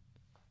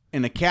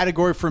in a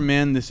category for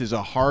men, this is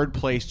a hard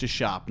place to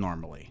shop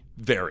normally.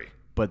 Very.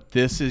 But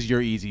this is your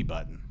easy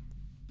button.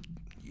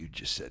 You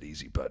just said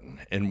easy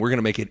button. And we're going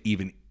to make it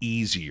even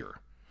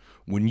easier.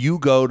 When you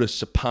go to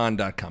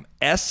sapahn.com,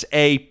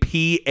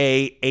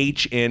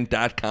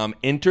 SAPAHN.com,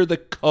 enter the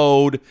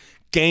code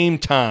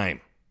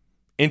GAMETIME.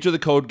 Enter the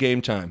code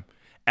GAMETIME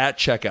at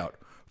checkout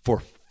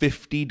for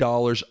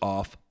 $50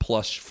 off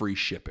plus free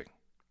shipping.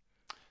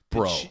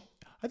 Bro.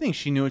 I think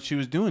she knew what she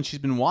was doing. She's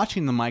been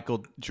watching the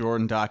Michael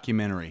Jordan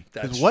documentary.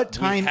 What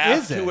time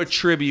is it? What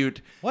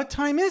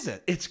time is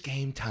it? It's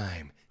game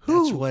time.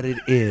 That's what it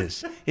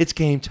is. It's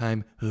game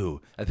time.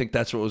 Who? I think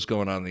that's what was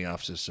going on in the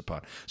office of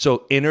Sapahn.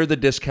 So enter the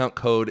discount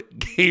code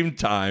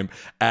GAMETIME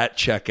at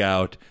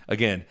checkout.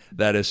 Again,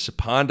 that is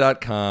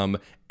sapahn.com,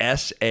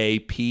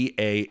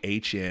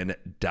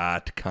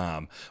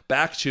 SAPAHN.com.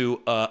 Back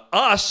to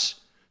us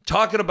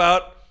talking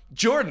about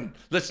Jordan.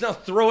 Let's now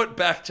throw it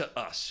back to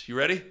us. You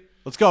ready?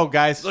 Let's go,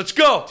 guys. Let's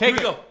go. Take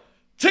it. Go.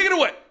 Take it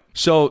away.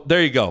 So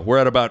there you go. We're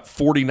at about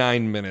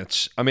 49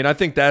 minutes. I mean, I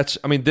think this,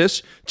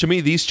 to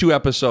me, these 2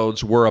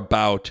 episodes were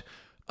about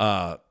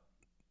the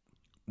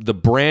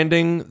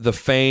branding, the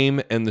fame,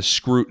 and the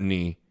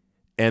scrutiny,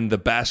 and the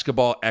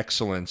basketball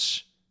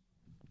excellence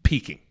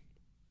peaking.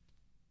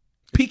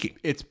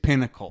 It's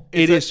pinnacle.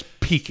 It is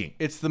peaking.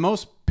 It's the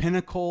most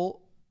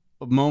pinnacle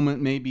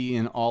moment maybe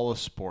in all of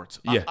sports.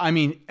 Yeah. I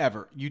mean,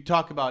 ever. You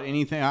talk about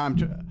anything.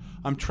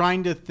 I'm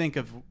trying to think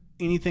of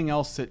anything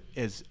else that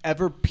has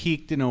ever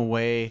peaked in a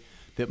way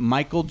that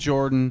Michael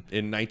Jordan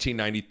in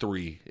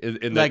 1993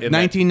 like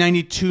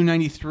 1992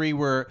 93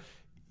 where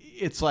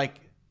it's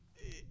like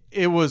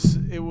it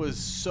was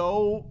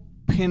so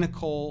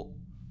pinnacle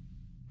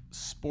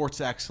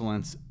sports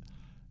excellence.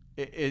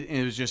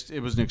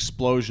 It was an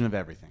explosion of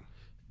everything.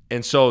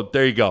 And so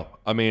there you go.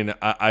 I mean,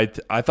 I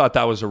thought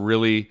that was a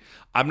really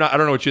I don't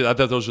know what I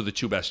thought those were the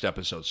 2 best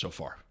episodes so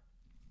far.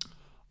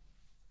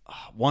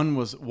 One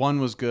was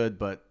good,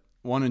 but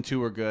 1 and 2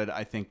 were good.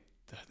 I think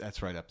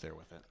that's right up there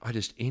with it. I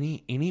just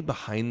any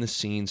behind the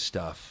scenes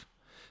stuff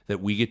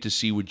that we get to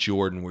see with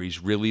Jordan, where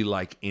he's really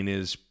like in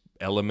his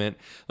element,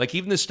 like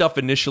even the stuff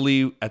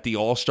initially at the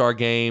All-Star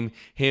game,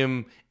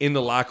 him in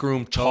the locker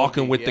room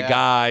talking with the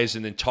guys,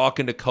 and then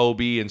talking to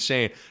Kobe and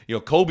saying,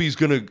 Kobe's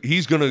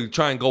he's gonna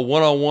try and go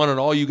 1-on-1, and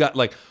all you got,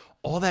 like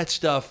all that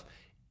stuff.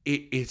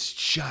 It's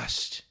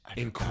just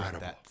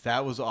incredible.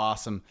 That was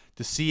awesome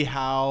to see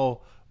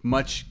how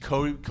much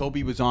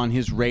Kobe was on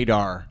his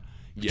radar.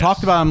 He Yes.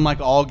 talked about him like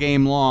all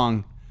game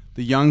long.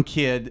 The young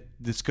kid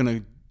that's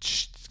going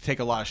to take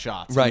a lot of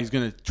shots. Right. And he's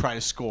going to try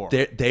to score.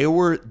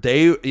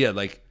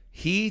 Like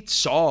he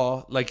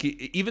saw, like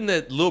even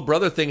the little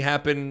brother thing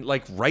happened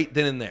like right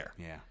then and there.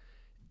 Yeah.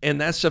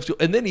 And that stuff too.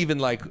 And then even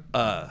like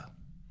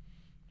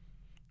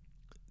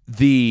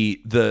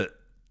the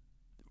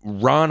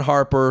Ron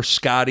Harper,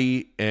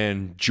 Scotty,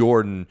 and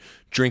Jordan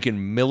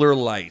drinking Miller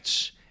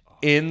Lights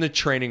in the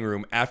training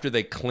room after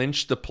they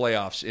clinched the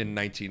playoffs in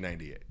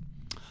 1998.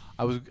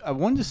 I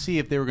wanted to see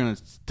if they were going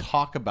to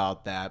talk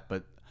about that,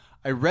 but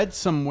I read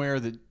somewhere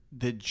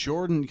that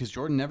Jordan, because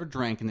Jordan never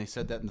drank, and they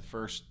said that in the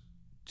first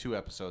 2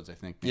 episodes, I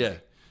think. Yeah.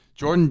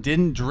 Jordan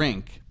didn't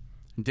drink,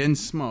 didn't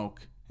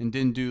smoke, and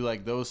didn't do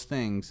like those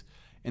things.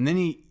 And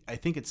then I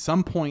think at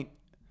some point,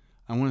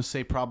 I want to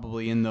say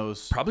probably in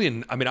those...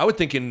 Probably I would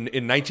think in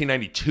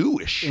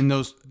 1992-ish. In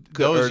those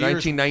or years,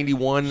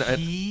 1991.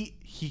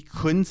 He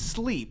couldn't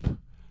sleep.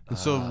 And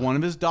so one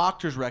of his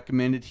doctors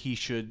recommended he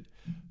should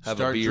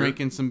start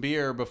drinking some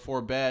beer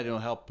before bed. It'll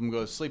help him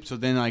go to sleep. So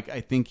then I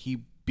think he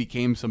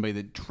became somebody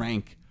that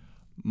drank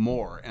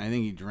more. And I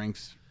think he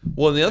drinks...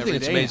 Well, and the other thing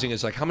that's amazing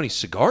is like how many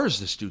cigars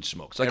this dude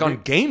smokes. Like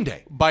on game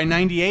day. By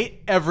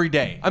 98, every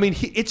day. I mean,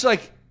 it's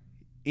like,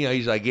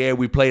 he's like, yeah,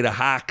 we played the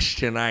Hawks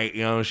tonight.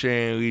 You know what I'm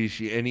saying?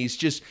 And he's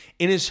just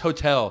in his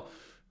hotel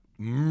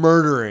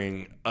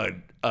murdering a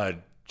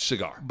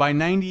cigar. By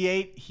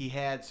 98, he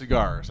had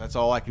cigars. That's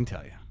all I can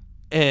tell you.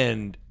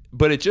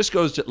 But it just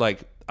goes to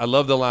like, I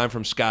love the line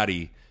from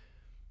Scotty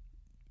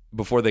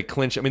before they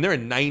clinch. I mean, they're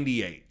in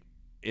 98.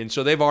 And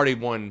so they've already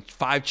won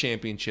 5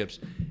 championships,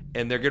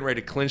 and they're getting ready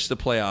to clinch the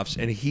playoffs.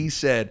 And he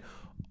said,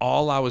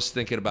 all I was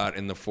thinking about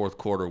in the fourth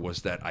quarter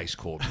was that ice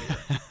cold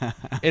beer.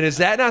 And is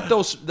that not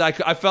those?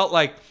 Like I felt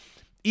like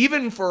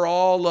even for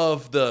all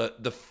of the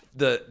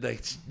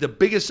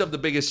biggest of the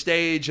biggest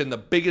stage and the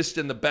biggest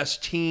and the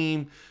best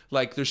team,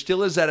 like there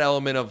still is that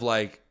element of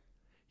like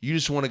you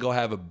just want to go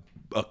have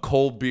a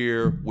cold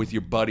beer with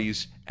your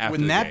buddies after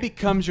when the that game.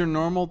 becomes your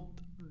normal,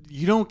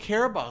 you don't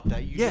care about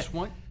that. You just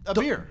want a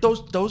beer.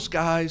 Those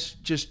guys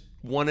just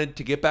wanted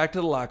to get back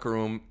to the locker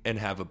room and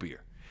have a beer.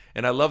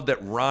 And I love that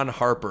Ron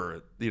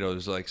Harper,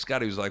 was like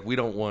Scotty was like, we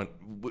don't want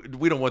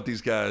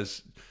these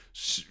guys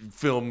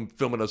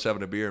filming us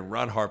having a beer, and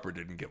Ron Harper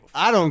didn't give a fuck.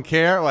 I don't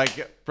care.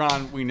 Like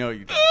Ron, we know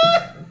you don't.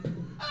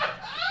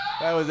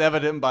 That was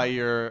evident by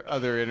your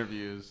other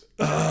interviews.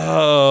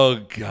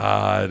 Oh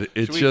God,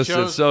 it's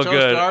so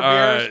good. All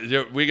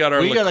right, we got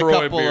our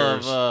LaCroix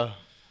beers.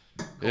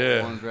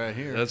 Ones right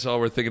here. That's all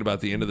we're thinking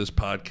about. The end of this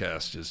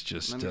podcast is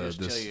just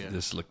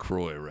this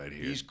LaCroix right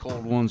here. These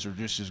cold ones are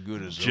just as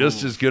good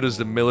as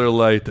the Miller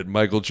Lite that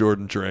Michael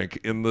Jordan drank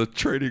in the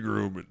training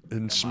room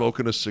and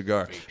smoking a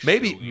cigar.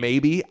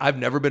 Maybe I've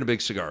never been a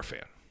big cigar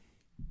fan.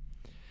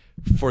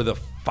 For the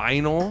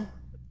final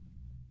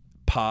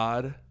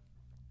pod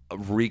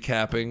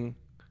recapping,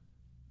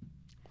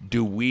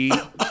 do we?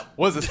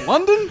 Was this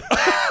London?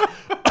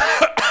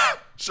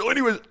 So,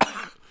 anyways.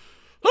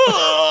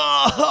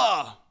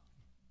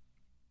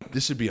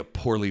 This would be a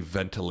poorly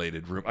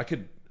ventilated room. I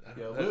could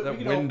that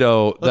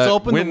window. Let's that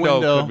open window the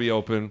window. Could be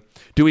open.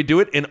 Do we do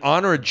it in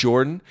honor of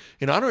Jordan?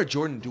 In honor of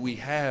Jordan, do we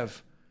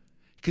have?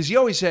 Because he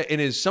always had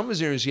in some of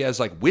his interviews he has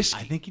like whiskey.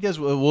 I think he does.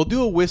 We'll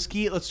do a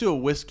whiskey. Let's do a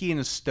whiskey and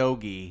a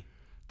stogie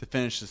to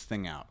finish this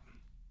thing out.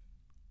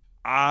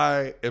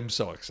 I am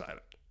so excited.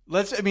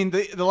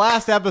 The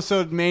last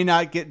episode may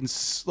not get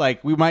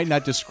we might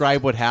not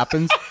describe what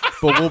happens,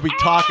 but we'll be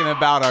talking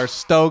about our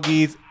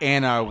stogies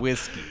and our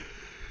whiskey.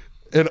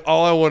 And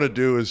all I want to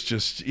do is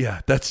just,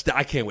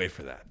 I can't wait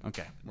for that.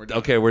 Okay.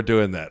 We're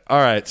doing that. All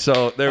right,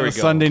 so there we go.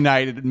 Sunday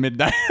night at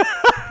midnight.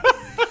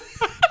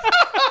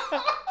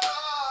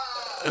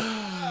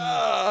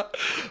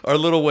 Our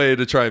little way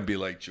to try and be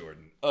like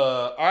Jordan.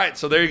 All right,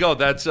 so there you go.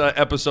 That's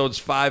episodes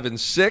 5 and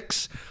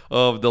 6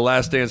 of the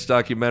Last Dance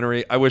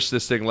documentary. I wish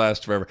this thing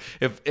lasts forever.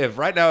 If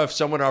right now, if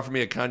someone offered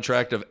me a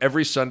contract of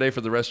every Sunday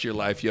for the rest of your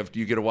life, you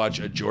get to watch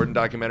a Jordan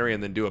documentary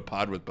and then do a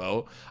pod with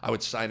Bo, I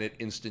would sign it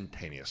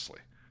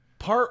instantaneously.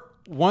 Part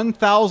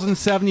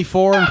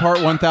 1074 and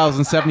part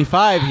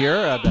 1075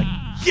 here.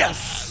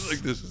 Yes! Like,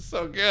 this is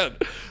so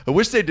good. I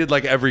wish they did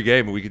like every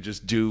game and we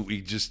just do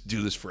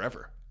this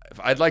forever.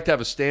 I'd like to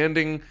have a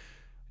standing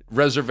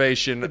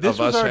reservation of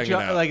us hanging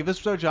out. Like if this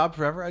was our job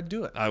forever, I'd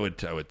do it. I would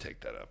take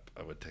that up.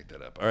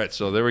 All right,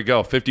 so there we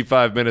go.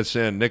 55 minutes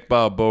in. Nick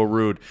Bob, Bo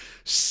Rude,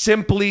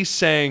 simply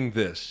saying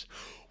this.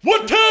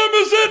 What time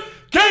is it?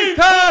 Game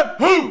time!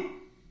 Who?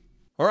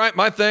 All right,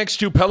 my thanks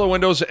to Pella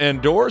Windows and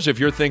Doors. If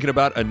you're thinking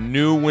about a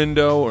new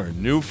window or a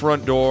new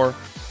front door,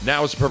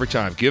 now is the perfect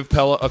time. Give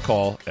Pella a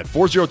call at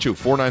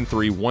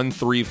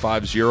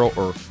 402-493-1350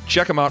 or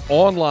check them out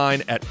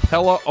online at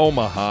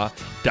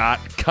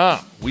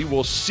PellaOmaha.com. We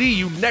will see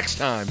you next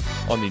time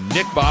on the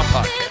Nick Bob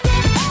Podcast.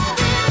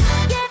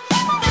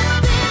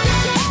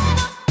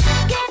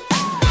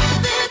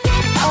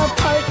 A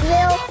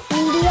Parkville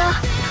Media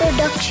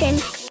Production.